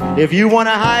Trainers. If you want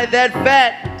to hide that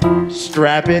fat,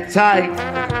 strap it tight.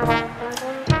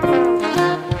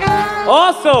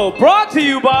 Also brought to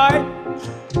you by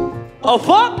a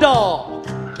fuck doll.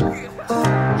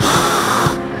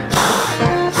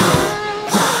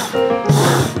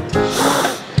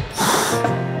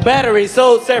 Battery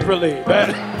sold separately.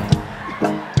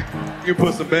 You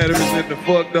put some batteries in the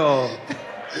fuck dog.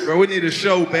 Bro, we need a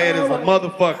show bad as a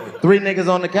motherfucker. Three Niggas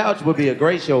on the Couch would be a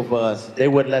great show for us. They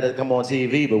wouldn't let it come on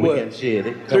TV, but we can shit.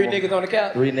 Three Niggas on the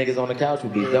Couch? Three Niggas on the Couch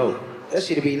would be dope. That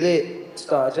shit'd be lit.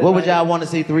 Start What would y'all want to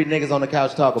see Three Niggas on the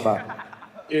Couch talk about?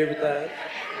 Everything.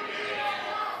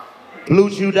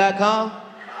 BlueChew.com?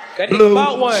 You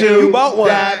bought one. You bought one.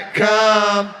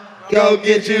 BlueChew.com. Go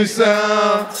get you some.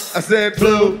 I said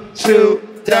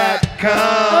BlueChew.com.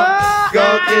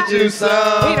 Go get you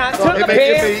some. It make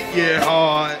your meat get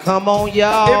hard. Come on,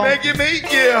 y'all. It make your meat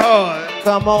get hard.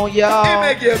 Come on, y'all. It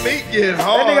make your meat get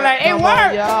hard. That nigga like, it Come on,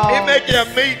 worked. y'all. It make your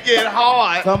meat get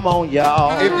hard. Come on,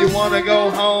 y'all. If you wanna go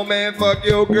home and fuck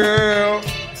your girl,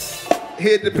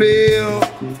 hit the pill.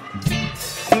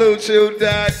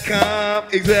 BlueChew.com,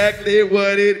 exactly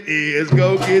what it is.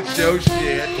 Go get your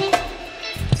shit.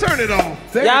 Turn it on.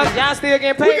 Y'all still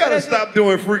getting paid We for gotta that stop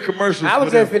doing free commercials. shit? I was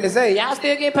for just them. finna say, y'all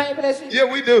still getting paid for that shit?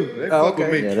 Yeah, we do. They fuck okay.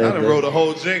 with me. Yeah, I they done do. wrote a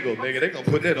whole jingle, nigga. They gonna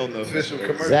put that on the official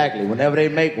commercial. Exactly. Whenever they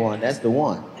make one, that's the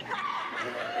one.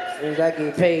 As soon as I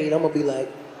get paid, I'm gonna be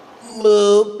like,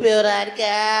 move, build that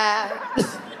guy.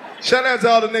 Shout out to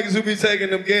all the niggas who be taking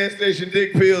them gas station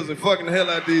dick pills and fucking the hell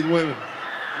out these women.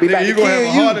 Be Nigga, about you to gonna have a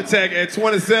kill you. heart attack at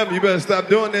 27. You better stop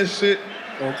doing that shit.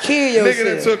 Gonna kill Nigga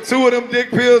that yourself. took 2 of them dick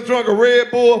pills, drunk a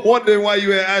Red Bull, wondering why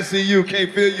you at ICU,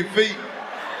 can't feel your feet.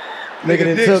 Nigga,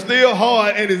 that dick took- still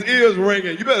hard and his ears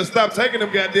ringing. You better stop taking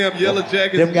them goddamn yellow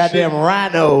jackets. Them and goddamn shit.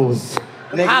 rhinos.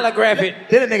 Nigga, Holographic.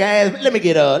 then a nigga asked, let me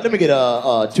get 2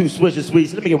 Swisher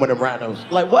Sweets. Let me get one of them rhinos.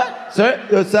 Like, what? Sir,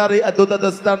 you're sorry, I don't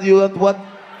understand you. What?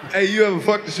 Hey, you ever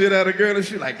fucked the shit out of a girl and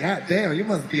she like, God damn, you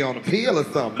must be on a pill or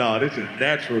something. No, this is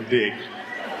natural dick.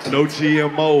 No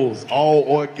GMOs, all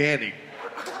organic.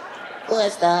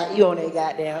 What's that? You on that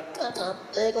goddamn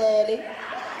big lady?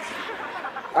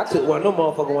 I took one of them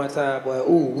motherfuckers one time, boy.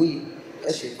 Ooh,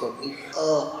 that shit fucked me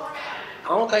up.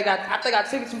 I think I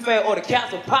took it too fast, or the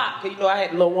capsule pop, cause you know I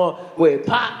had the little one where it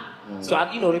pop. So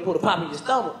they put a pop in your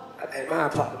stomach. I think mine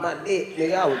popped in my neck,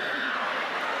 nigga. I was.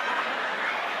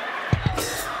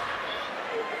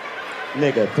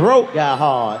 Nigga, throat got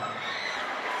hard.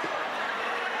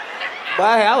 But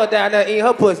I was down there eating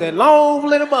her pussy, long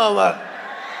little mama.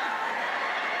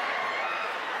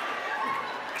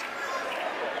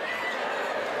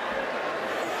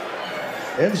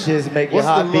 Them shits make your What's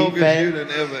the heart beat longest you fast.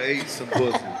 done ever ate some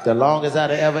pussy? The longest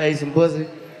I'd ever ate some pussy?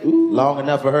 Long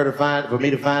enough for me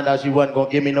to find out she wasn't gonna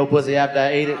give me no pussy after I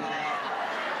ate it.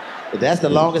 But that's the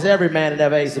longest every man that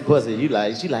ever ate some pussy. She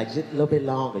like, just a little bit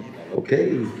longer. You like,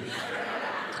 okay.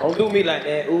 Don't do me like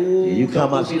that. Ooh. You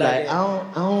come don't up, do she me like, that.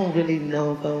 I don't really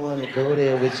know if I wanna go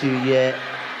there with you yet.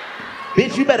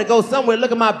 Bitch, you better go somewhere.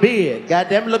 Look at my beard.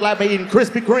 Goddamn, it look like me eating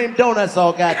Krispy Kreme donuts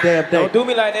all goddamn day. Don't do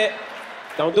me like that.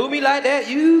 Don't do me like that.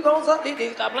 You gon' suck this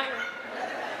dick. Stop playing.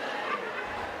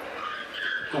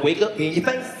 Wake up in your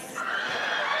face.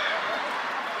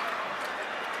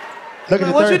 Look at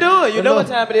the What third- you doing? You the know little- what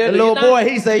time it is, The do you little not? boy,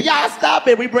 he say, y'all stop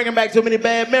it. We bringing back too many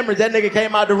bad memories. That nigga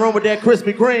came out the room with that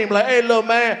Krispy Kreme. Like, hey, little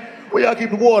man, where y'all keep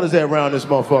the waters at around this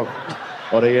motherfucker?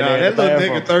 Oh, they in Nah, there in that the little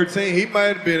bathroom. nigga 13, he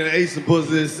might have been an ace of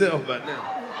pussy himself by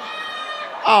now.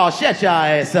 Oh, shut y'all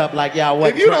ass up like y'all If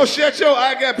wasn't you trying- don't shut your,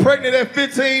 I got pregnant at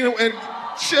 15 and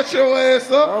shut your ass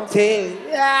up. I'm telling you.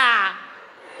 Yeah.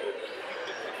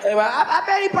 Hey, well, I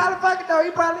bet he probably fucking though. He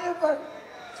probably is fucking.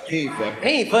 He ain't fucking. He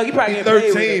ain't fucking. He probably He's getting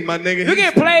played 13, with. my nigga. You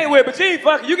getting played with, but you ain't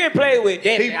fucking. You getting played with.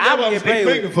 Damn, He I was getting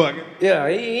played with. fucking. Yeah,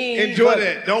 he Enjoy fucking.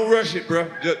 that. Don't rush it, bro.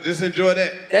 Just enjoy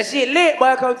that. That shit lit,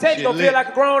 boy. Come take you, Shit gonna feel lit. like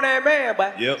a grown ass man,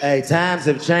 boy. Yep. Hey, times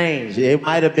have changed. It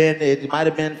might have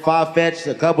been far-fetched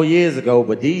a couple years ago,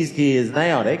 but these kids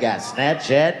now, they got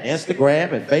Snapchat,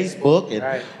 Instagram, and Facebook,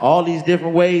 and all these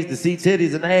different ways to see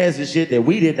titties and ass and shit that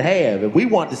we didn't have. If we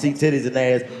wanted to see titties and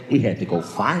ass, we had to go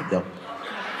find them.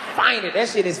 Find it. That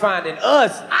shit is finding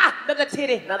us. Ah, another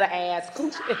titty, another ass,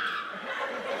 coochie.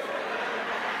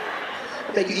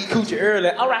 I think you eat coochie early.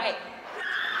 All right.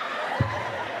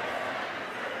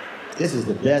 This is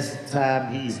the best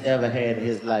time he's ever had in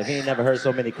his life. He ain't never heard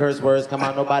so many curse words come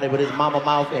out nobody but his mama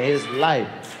mouth in his life.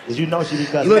 Cause you know she be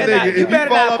cussing. Look, better nigga, not- you if you better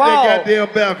fall not off fall. that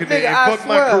goddamn balcony Nigga, and I fuck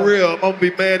my swear. career up, I'm gonna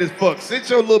be mad as fuck. Sit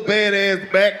your little bad ass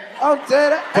back I'm telling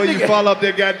that. before you fall off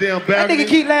that goddamn That balcony. nigga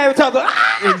keep laughing, talking.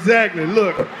 Ah! Exactly.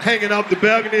 Look, hanging off the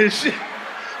balcony and shit.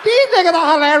 These niggas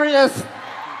are hilarious.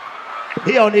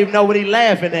 He don't even know what he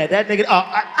laughing at. That nigga,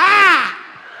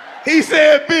 He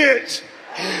said, bitch.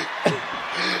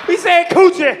 He said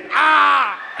coochie.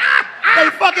 Ah! they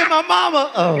fucking my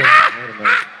mama. Oh, wait a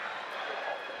minute.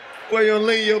 Where you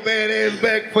lean your bad ass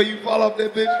back before you fall off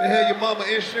that bitch and have your mama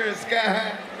insurance sky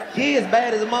high. He is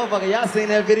bad as a motherfucker. Y'all seen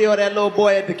that video of that little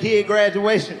boy at the kid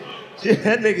graduation?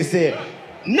 That nigga said,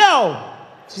 no.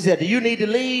 She said, do you need to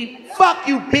leave? Fuck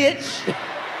you, bitch.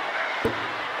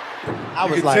 I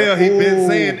You was can like, tell he been ooh.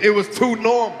 saying it was too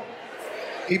normal.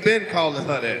 He been calling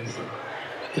her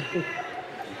that.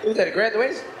 It was at a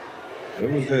graduation.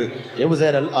 It was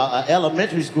at a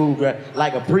elementary school,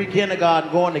 like a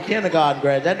pre-kindergarten going to kindergarten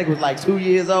grad. That nigga was like 2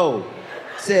 years old.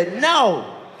 Said,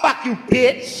 no, fuck you,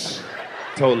 bitch.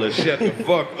 Told her, shut the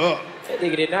fuck up. That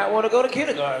nigga did not want to go to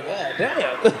kindergarten. God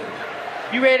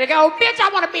damn. You ready to go? Bitch, I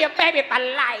want to be a baby for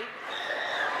life.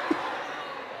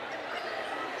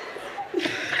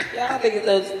 Y'all niggas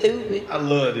so stupid. I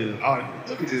love this. Oh,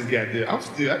 look at this goddamn. I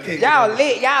can't Y'all get over,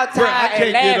 lit. Y'all Bro, I tired can't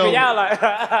and get laughing. over Y'all like.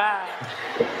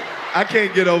 I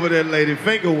can't get over that lady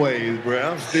finger waves, bro.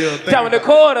 I'm still thinking. Telling the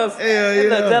quarters. Hell It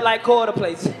look yeah. just like quarter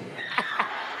plates.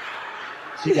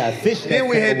 She got fish. Then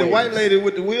we had the white lady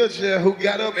with the wheelchair who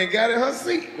got up and got in her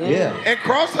seat. Yeah. And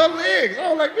crossed her legs. I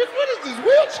was like, bitch, what is this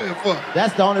wheelchair for?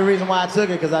 That's the only reason why I took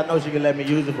it, because I know she could let me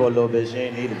use it for a little bit. She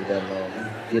ain't needed it that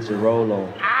long. Get your roll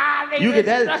on. You get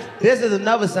that. This is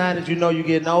another sign that you know you're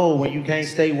getting old when you can't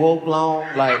stay woke long.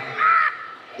 Like,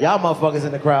 y'all motherfuckers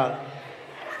in the crowd.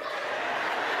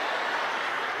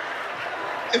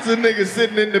 It's a nigga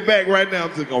sitting in the back right now.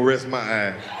 I'm just gonna rest my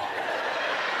eyes.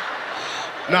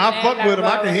 Nah, I fuck with him.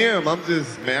 I can hear him. I'm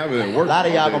just, man, I've been at work. A lot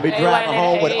of y'all gonna be Hey, driving white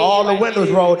home with lady, all the white windows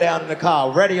lady. rolled down in the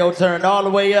car, radio turned all the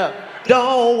way up.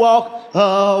 Don't walk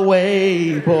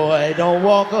away, boy. Don't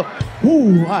walk up.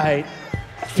 Ooh, all right.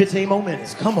 15 more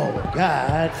minutes. Come on.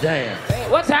 God damn. Hey,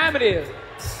 what time it is?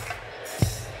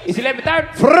 It's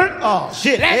 11:30. Oh,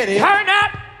 shit. There Let's it is. turn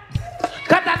up.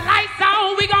 Cut the lights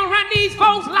on. We gonna run these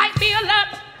folks light bill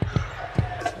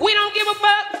up. We don't give a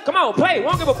fuck. Come on, play. We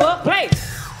don't give a fuck. Play.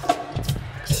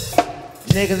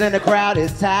 Niggas in the crowd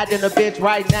is tied in the bitch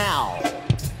right now.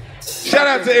 Shout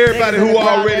out to everybody Niggas in who the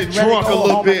crowd already that's ready to drunk a go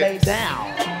little home and lay bit. down.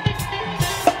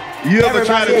 You ever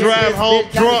try to Everybody drive is home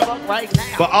bitch, gotta drunk, fuck right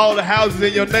now. but all the houses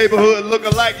in your neighborhood look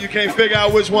alike? You can't figure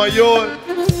out which one yours?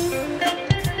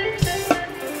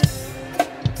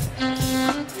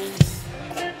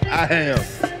 I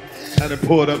have. I done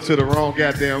pulled up to the wrong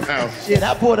goddamn house. Shit,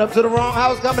 I pulled up to the wrong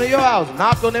house coming to your house.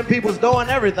 Knocked on them people's door and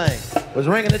everything. Was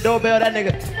ringing the doorbell, that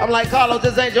nigga. I'm like, Karlous,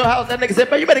 this ain't your house. That nigga said,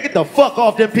 man, you better get the fuck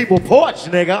off them people's porch,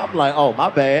 nigga. I'm like, oh, my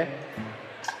bad.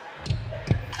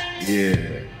 Yeah.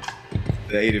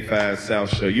 The 85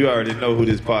 South Show. You already know who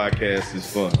this podcast is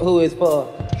for. Who is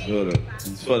for?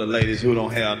 It's for the ladies who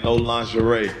don't have no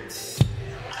lingerie.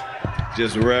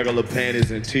 Just regular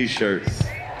panties and t-shirts.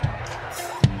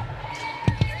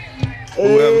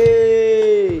 Whoever.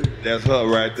 Hey. That's her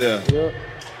right there. Yep.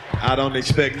 I don't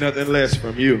expect nothing less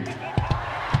from you.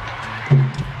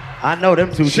 I know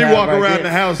them two. She times walk right around there. the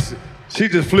house, she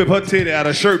just flip her titty out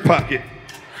of her shirt pocket.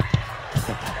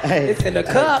 Hey, It's in the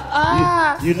cup.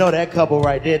 Ah. you know that couple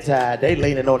right there tied. They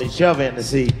leaning on each other in the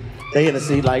seat. They in the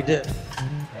seat like this.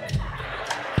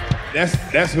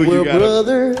 That's who We're you gotta.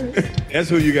 brothers. That's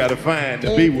who you gotta find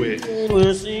to be with.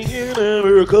 We're singing and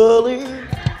we're calling.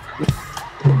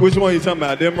 Which one you talking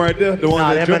about? Them right there? The one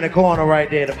Nah, that them in the corner right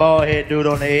there. The bald head dude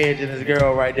on the edge and this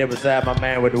girl right there beside my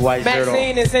man with the white shirt on.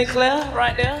 Maxine and Sinclair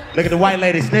right there. Look at the white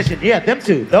lady snitching. Yeah, them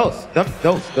two. Those.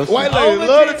 White lady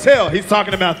love to tell. He's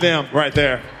talking about them right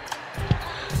there.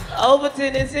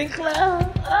 Overton and Sinclair.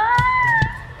 Ah.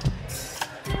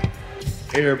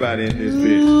 Everybody in this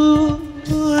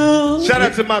bitch. Shout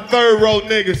out to my third row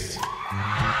niggas.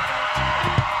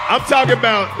 I'm talking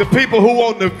about the people who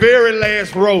on the very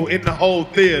last row in the whole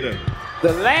theater.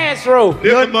 The last row.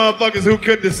 They're the motherfuckers who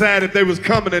couldn't decide if they was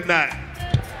coming or not.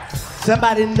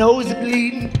 Somebody knows it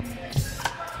bleeding.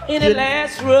 In the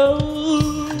last row.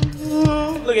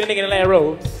 Look at the nigga in the last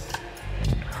row.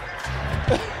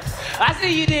 I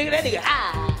see you, nigga. That nigga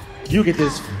high.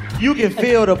 You can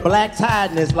feel the black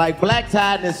tiredness, like black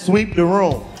tiredness sweep the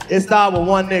room. It started with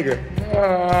one nigga.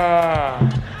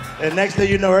 And next thing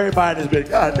you know, everybody in this bitch,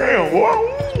 God damn, boy,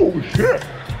 oh shit.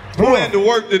 Who had to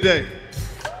work today?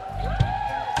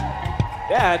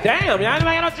 God damn, y'all ain't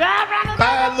got no job right now?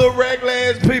 5 little regular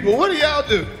ass people. What do y'all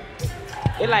do?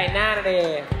 It's like 9 of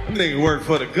them. Them niggas work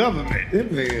for the government. Them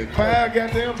niggas 5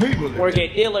 goddamn people. Work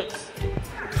at Dillard's.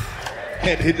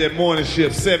 Had to hit that morning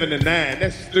shift 7 to 9.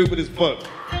 That's stupid as fuck.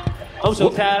 I'm so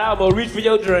tired, I'm gonna reach for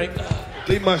your drink.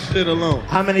 Leave my shit alone.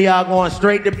 How many of y'all going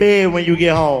straight to bed when you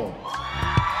get home?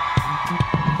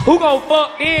 Who gon'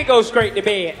 fuck then go straight to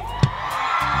bed?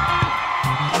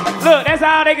 Look, that's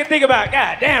all they can think about.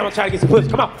 God damn, I'm trying to get some pussy.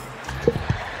 Come on.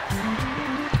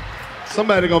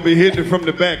 Somebody gonna be hitting it from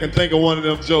the back and think of one of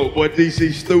them jokes. Boy,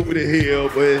 DC stupid as hell,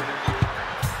 boy.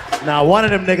 Now, one of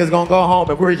them niggas gonna go home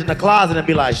and reach in the closet and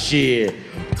be like, shit.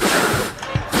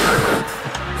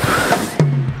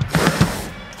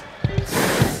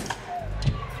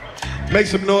 Make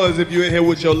some noise if you in here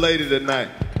with your lady tonight.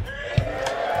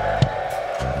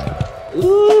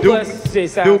 Ooh, Do sounds me a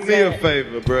sad.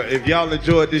 favor, bro. If y'all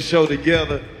enjoyed this show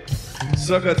together,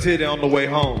 suck her titty on the way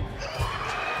home.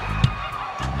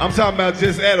 I'm talking about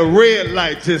just at a red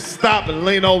light, just stop and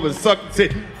lean over and suck the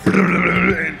titty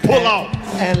and pull off.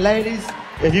 And ladies,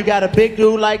 if you got a big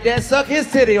dude like that, suck his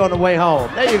titty on the way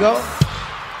home. There you go.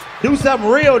 Do something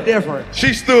real different.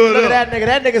 She stood Look up. at that nigga.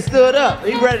 That nigga stood up.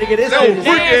 He ready to get his That titty. was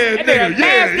freak ass That nigga.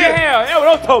 nasty Yeah. hell. That's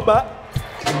what I'm talking about.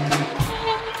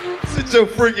 Sit your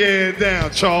freak ass down,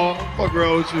 Charles. Fuck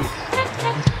wrong with you.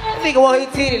 Nigga want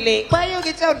his titty licked. Why you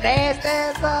get your nasty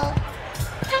ass off?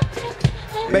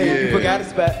 Man, you forgot a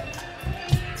spot.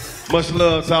 Much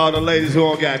love to all the ladies who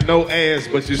don't got no ass,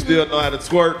 but you still know how to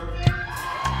twerk.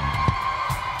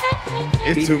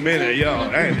 It's too many of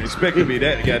y'all. I ain't expecting me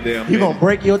that goddamn. You gonna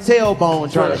break your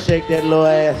tailbone trying to shake that little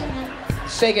ass.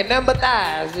 Shaking number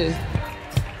thighs. Just.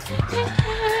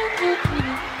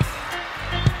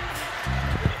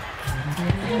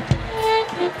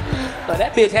 Oh,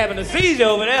 that bitch having a seizure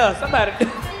over there. Somebody.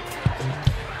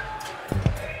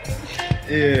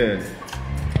 Yeah.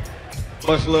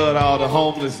 Much love to all the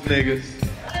homeless niggas.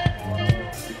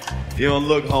 You don't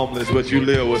look homeless, but you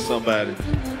live with somebody.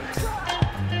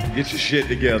 Get your shit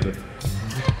together.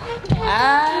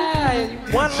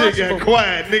 One Shit got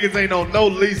quiet. Niggas ain't on no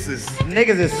leases.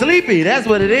 Niggas is sleepy. That's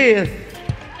what it is.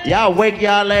 Y'all wake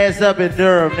y'all ass up in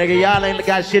Durham, nigga. Y'all ain't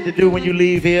got shit to do when you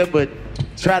leave here, but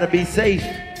try to be safe.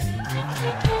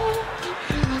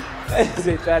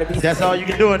 Try to be That's safe. all you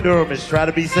can do in Durham is try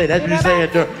to be safe. That's what you say in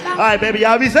Durham. All right, baby,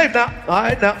 y'all be safe now. All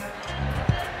right, now.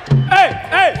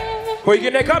 Hey! Before you get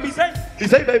in that car, be safe. Be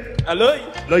safe, baby. I love you.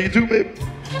 Love you too, baby.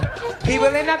 People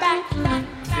in the back.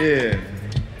 Yeah.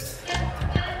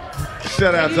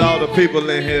 Shout out to all the people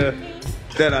in here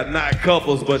that are not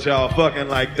couples, but y'all fucking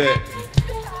like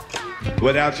that.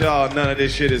 Without y'all, none of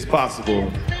this shit is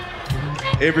possible.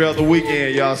 Every other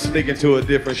weekend, y'all sneaking to a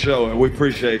different show, and we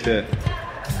appreciate that.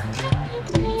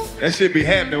 That shit be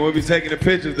happening. We'll be taking the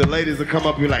pictures. The ladies will come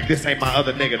up and be like, this ain't my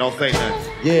other nigga. Don't say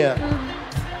nothing. Yeah.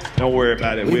 Don't worry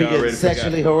about it. We be already getting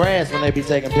sexually forgot. harassed when they be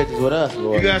taking pictures with us,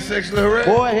 boy. You got sexually harassed?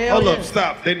 Boy, hell Hold yeah. up,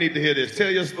 stop. They need to hear this. Tell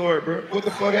your story, bro. What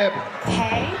the fuck happened?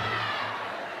 Hey.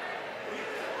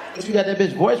 What, you got that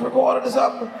bitch voice recorded or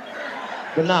something?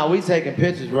 But nah, we taking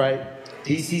pictures, right?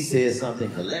 DC said something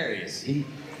hilarious. He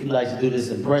likes to do this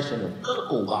impression of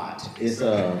Urkelbot. It's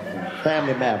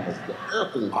Family Matters, the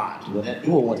Urkelbot.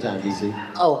 Do it one time, DC.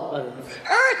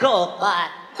 Urkel, but.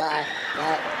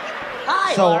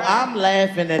 Hi, So Laura. I'm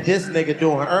laughing at this nigga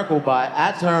doing Urkelbot.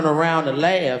 I turn around to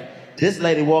laugh. This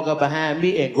lady walk up behind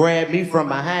me and grab me from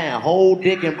behind, whole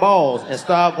dick and balls, and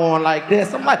start going like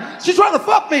this. I'm like, she's trying to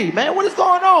fuck me, man. What is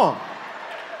going on?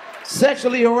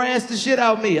 Sexually harassed the shit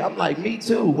out of me. I'm like, me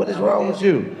too. What is wrong with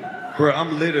you? Bro,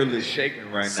 I'm literally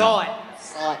shaking right Saw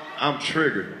now. it. I'm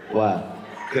triggered. Why?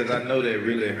 Because I know that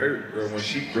really hurt, bro. When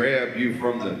she grabbed you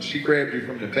from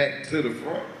the back to the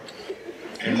front.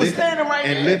 And, was standing right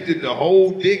there. lifted the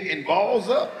whole dick and balls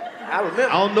up. I remember.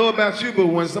 I don't know about you, but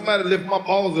when somebody lifts my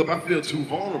balls up, I feel too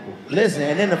vulnerable. Listen,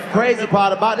 and then the crazy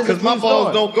part about this is Because my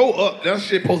balls don't go up. That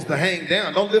shit supposed to hang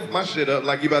down. Don't lift my shit up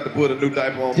like you about to put a new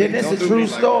diaper on Then me. this Don't is a do true me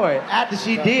like story. After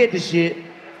she did the shit,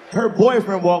 Her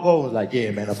boyfriend walk over and was like,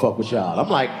 yeah, man, I fuck with y'all. I'm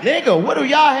like, nigga, what do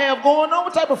y'all have going on?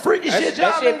 What type of freaky shit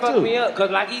y'all That shit into? fucked me up, because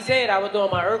like he said, I was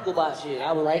doing my Urkelbot shit.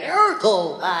 I was like,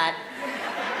 Urkelbot.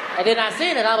 And then I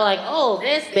seen it, I was like, oh,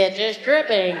 this bitch is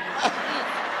tripping.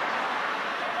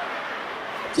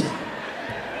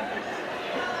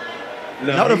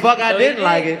 No, the fuck I didn't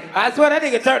like it. I swear that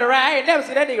nigga turned around. I ain't never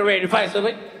seen that nigga ready to fight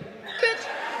somebody.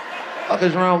 What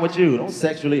is wrong with you? Don't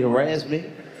sexually harass me.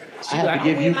 I have to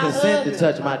give you consent to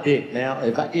touch my dick. Now,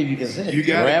 if I give you consent, You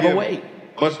gotta grab give away.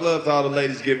 Much love to all the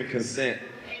ladies giving consent.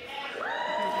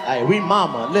 Hey, we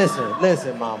mama.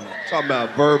 Listen, mama. Talking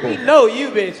about verbal. We know you,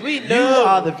 bitch. We know. You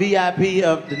are the VIP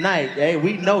of the night. Hey,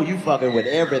 we know you fucking with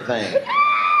everything.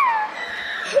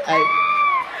 Hey.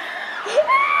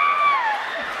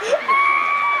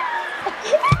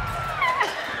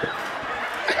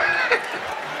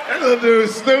 That little dude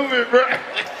is stupid, bro. Hey,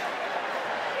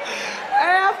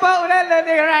 I fuck with that little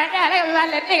nigga right now. That was my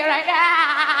little nigga right now.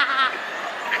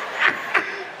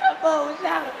 I fuck with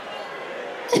y'all.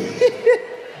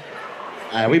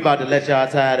 All right, we about to let y'all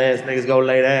tired ass niggas go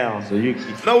lay down, so you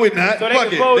keep... No, we not. So they Fuck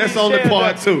can it. fold That's these only chairs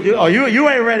part up. 2. you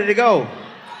ain't ready to go.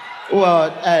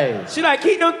 Well, hey, She like,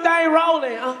 keep them thing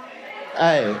rolling, huh?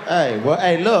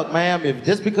 hey, look, ma'am, if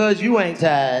just because you ain't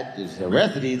tired, just the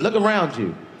rest of these, look around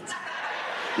you.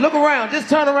 Look around, just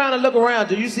turn around and look around.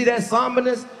 Do you see that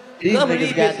somberness? These Some of niggas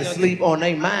these got to bitches- sleep on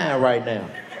their mind right now.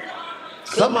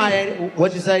 Somebody ain't,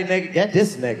 what you say, nigga? Get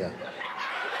this nigga.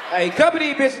 Hey, a couple of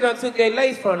these bitches done took their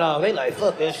lace front off. They like,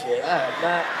 fuck that shit.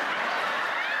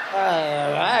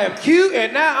 I am cute,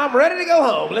 and now I'm ready to go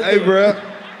home. Let's Hey, do it. bro.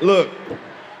 Look.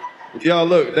 Y'all,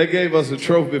 look. They gave us a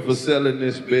trophy for selling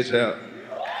this bitch out.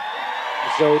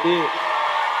 So did.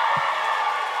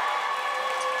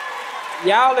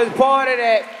 Y'all is part of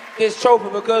this trophy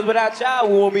because without y'all,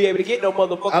 we won't be able to get no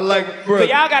motherfucking I like, trophy. bro. So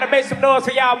y'all gotta make some noise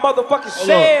for y'all motherfucking Hold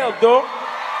selves, dog.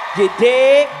 You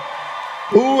dead?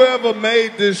 Whoever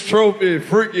made this trophy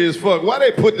freaky as fuck, why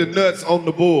they put the nuts on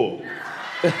the bull?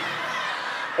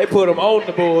 They put them on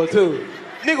the board too.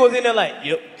 Nigga was in there like,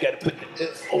 yep, gotta put the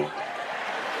nuts on.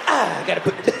 Gotta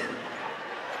put the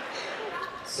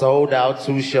Sold out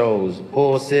 2 shows.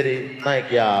 Bull City,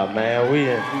 thank y'all, man. We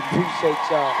appreciate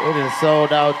y'all. done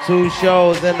sold out 2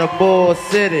 shows in the Bull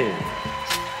City.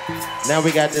 Now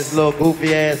we got this little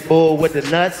goofy ass bull with the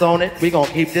nuts on it. We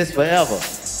gonna keep this forever.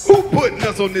 Who put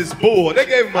nuts on this bull? They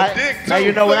gave him a dick too. Now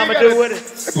you know what Look, I'ma he do got with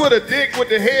it? They put a dick with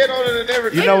the head on it and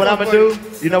everything. You know what I'ma do?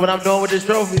 You know what I'm doing with this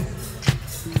trophy?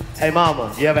 Hey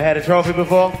mama, you ever had a trophy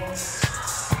before?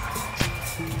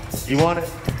 You want it?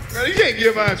 Man, you can't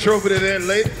give out a trophy to that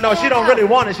lady. No, she don't really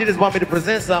want it. She just want me to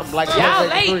present something like Y'all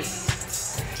PlayStation late.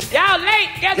 3. Y'all late.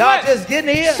 Guess Y'all what? just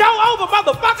getting here. Show over,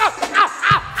 motherfucker.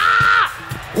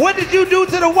 What did you do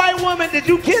to the white woman? Did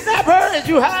you kidnap her? Did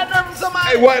you hide her from somebody?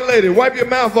 Hey, white lady, wipe your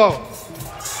mouth off.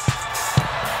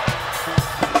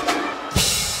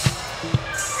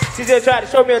 She just tried to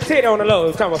show me a titty on the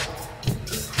low. Come on.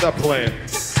 Stop playing.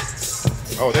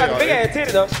 Oh, Got a big they ass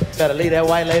titty though. Gotta leave that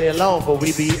white lady alone before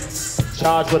we be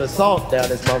charged with assault down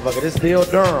this motherfucker. This still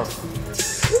Durham.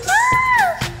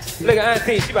 Look at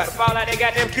Auntie. She about to fall out that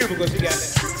goddamn cubicle. She got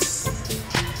that.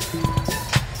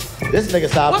 This nigga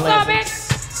stopped What's playing up,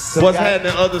 bitch? What's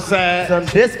happening other side? some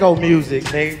disco music,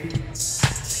 nigga.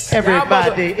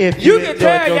 Everybody, if You you can enjoy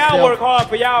tell yourself. y'all work hard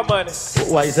for y'all money.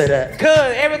 Why you say that?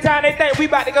 Cause every time they think we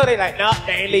about to go, they like, nah,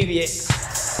 they ain't leave yet.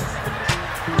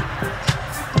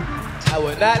 I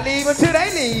will not leave until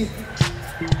they leave.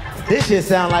 This shit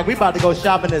sound like we about to go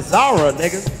shopping at Zara,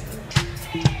 nigga.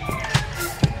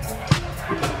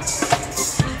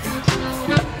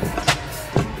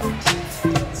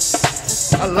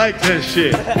 I like that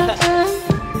shit.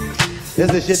 This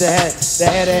is the shit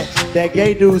that had that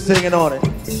gay dude singing on it.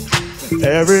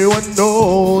 Everyone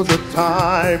knows the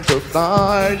time to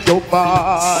find your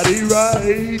body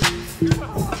right.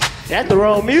 That's the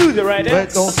wrong music right there.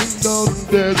 But don't think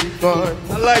there's fun.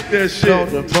 I like that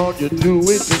shit. Don't you do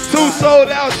it. 2 sold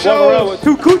out Walk around with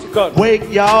shows. 2 coochie cutters.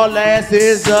 Wake y'all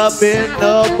asses up in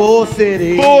the Bull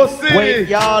City. Bull City. Wake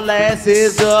y'all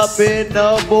asses up in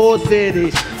the Bull City.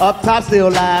 Up top still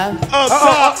live. Up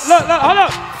top. Look, hold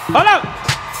up. Hold up.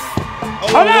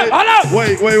 Hold up, hold up.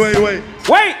 Wait.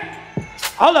 Wait.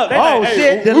 Hold up. They Oh, like, hey,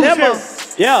 shit, who's dilemma.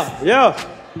 here? Yeah.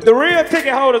 The real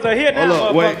ticket holders are here now.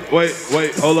 Hold up. motherfucker.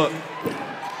 Wait. Hold up.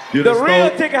 You The done real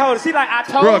stole- ticket holders. She like, I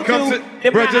told Bro, you. come sit.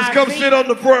 them Bro, my just come IC. sit on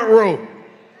the front row.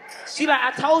 She like,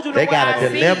 I told you. They them got my a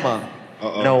IC. dilemma.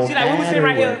 No She like, we was sitting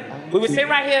right here. We was sitting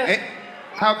right here. Hey,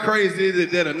 how crazy is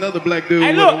it that another black dude? Hey,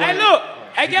 with look. a white-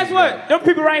 Hey, guess what? Them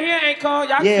people right here ain't called.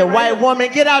 Y'all Yeah, sit right white here.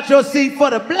 woman, get out your seat for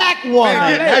the black woman.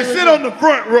 Hey, sit on the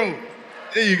front row.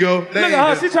 There you go. Look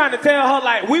at her. She trying to tell her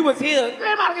like we was here.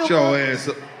 Show ass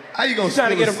up. How you gonna She's trying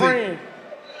to steal get a seat? friend.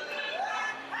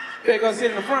 They gonna sit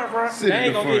in the front, bro. Sit They in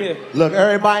ain't the gonna get front. here. Look,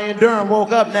 everybody in Durham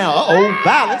woke up now. Uh-oh,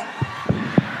 violence.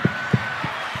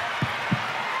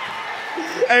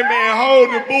 Hey man, hold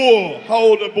the bull.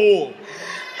 Hold the bull.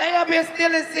 They up here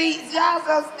stealing seats. Y'all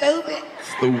so stupid.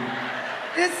 Stupid.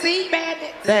 This seat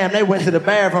bandit. Damn, they went to the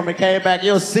bathroom and came back.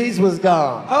 Your seats was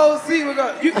gone. Whole seat was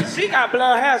gone. She got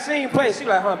blood hair. She ain't play. She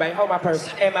like, huh, babe, hold my purse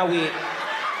and my wig.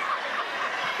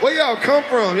 Where y'all come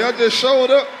from? Y'all just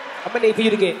showed up? I'm gonna need for you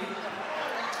to get.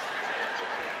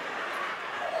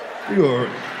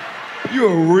 You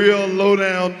a real low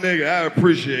down nigga. I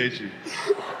appreciate you.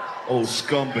 Old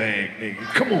scumbag nigga.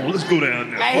 Come on, let's go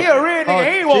down there. Like, he a real nigga. He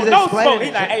ain't want she's no explaining smoke. He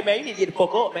it. like, hey, man, you need to get the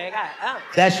fuck up, man. God,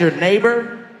 That's your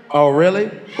neighbor? Oh, really?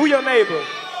 Who your neighbor?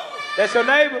 That's your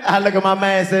neighbor? I look at my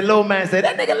man and say, little man, say,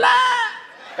 that nigga lied.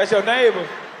 That's your neighbor.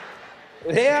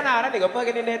 Hell nah, that nigga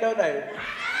fucking in that door neighbor.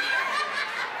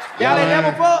 Y'all ain't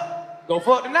never fuck? Go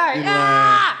fuck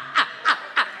tonight.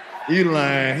 You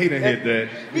lying. He done hit that.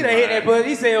 He done hit that pussy.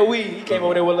 He said weed. He came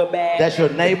over there with a little bag. That's your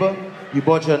neighbor? You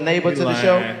brought your neighbor He to the lying.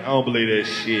 show? I don't believe that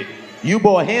shit. You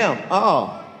brought him?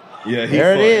 Oh. Yeah, he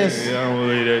There it fucking- is. Yeah, I don't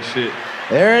believe that shit.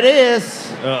 There it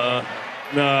is.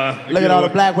 Nah. Look at all the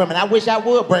black women. I wish I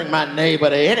would bring my neighbor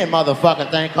to any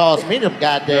motherfucking thing. Cost me them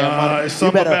goddamn money. It's You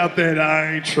something better- about that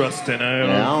I ain't trusting. Yeah,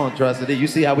 I don't trust it. You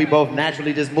see how we both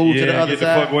naturally just moved to the other get the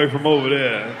side? fuck away from over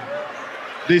there.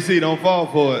 DC, don't fall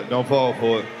for it. Don't fall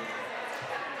for it.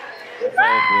 Don't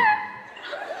fall for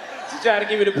it. She tried to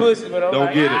give me the pussy, but I'm Don't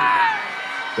like, get it.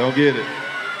 Don't get it.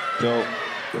 Don't.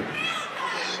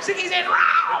 She keeps saying,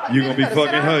 You gonna be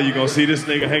fucking her. You gonna see this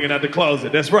nigga hanging out the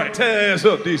closet. That's right. Tear your ass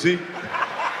up, DC.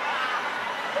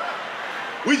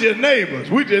 We just neighbors.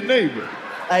 We just neighbors.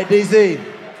 Hey, DC.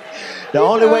 The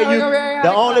only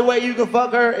way you can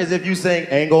fuck her is if you sing,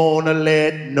 ain't gonna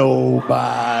let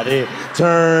nobody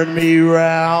turn me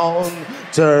round,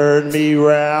 turn me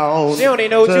round. She don't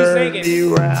even know what you singing. Turn me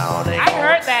round. I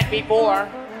heard that before.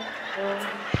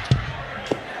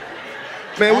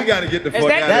 Man, we gotta get the fuck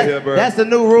out of here, bro. That's the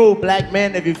new rule, black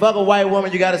men. If you fuck a white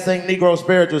woman, you gotta sing Negro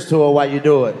spirituals to her while you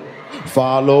do it.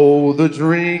 Follow the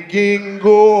drinking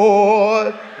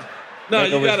gourd. No,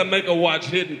 you gotta make her watch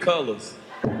Hidden Colors.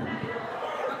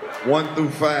 1 through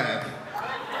 5.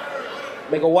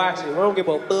 Make her watch it. We don't give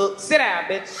a fuck. Sit down,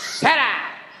 bitch. Sit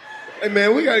down. Hey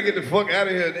man, we gotta get the fuck out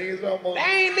of here, niggas. Almost. They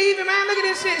ain't leaving, man. Look at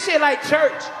this shit. Shit like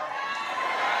church.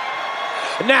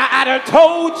 Now, I done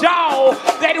told y'all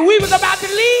that we was about to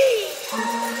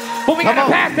leave. But we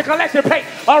gotta pass the collection plate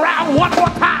around one more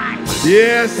time.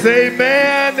 Yes,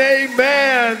 amen,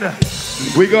 amen.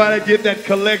 We gotta get that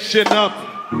collection up.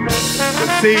 But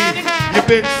see, you've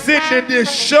been sitting in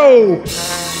this show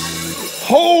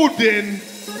holding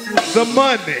the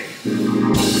money.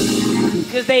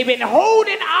 Cause they've been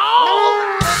holding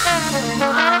all.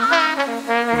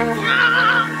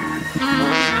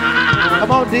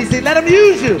 Come on, DC, let him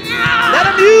use you. Let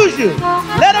him use you.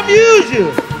 Let him use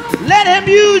you. Let him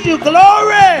use you.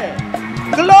 Glory.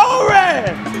 Glory.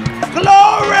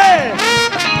 Glory.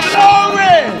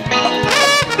 Glory.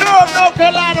 Durham, North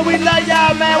Carolina, we love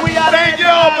y'all, man. We out. Thank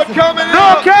y'all for coming in.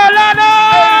 North Carolina.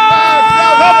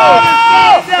 Come on,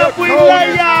 stand up. We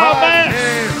love y'all, man.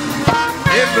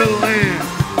 In the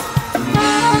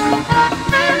land.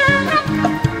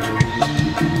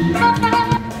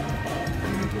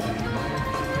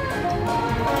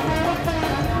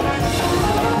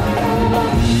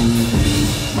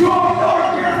 You all know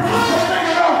it, Durham. So thank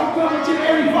you all for coming to the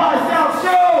 85 South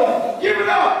Show. Give it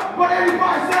up for the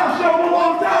 85 South Show one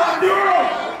more time, Durham.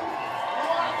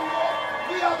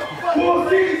 Full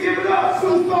seats, give it up. Two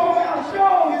sold out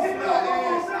shows. Give it up one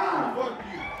more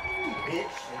time.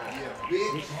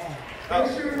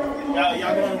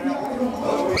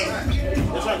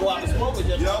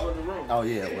 Oh,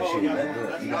 yeah. Well, shoot, that's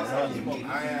good.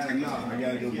 I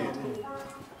gotta go get it.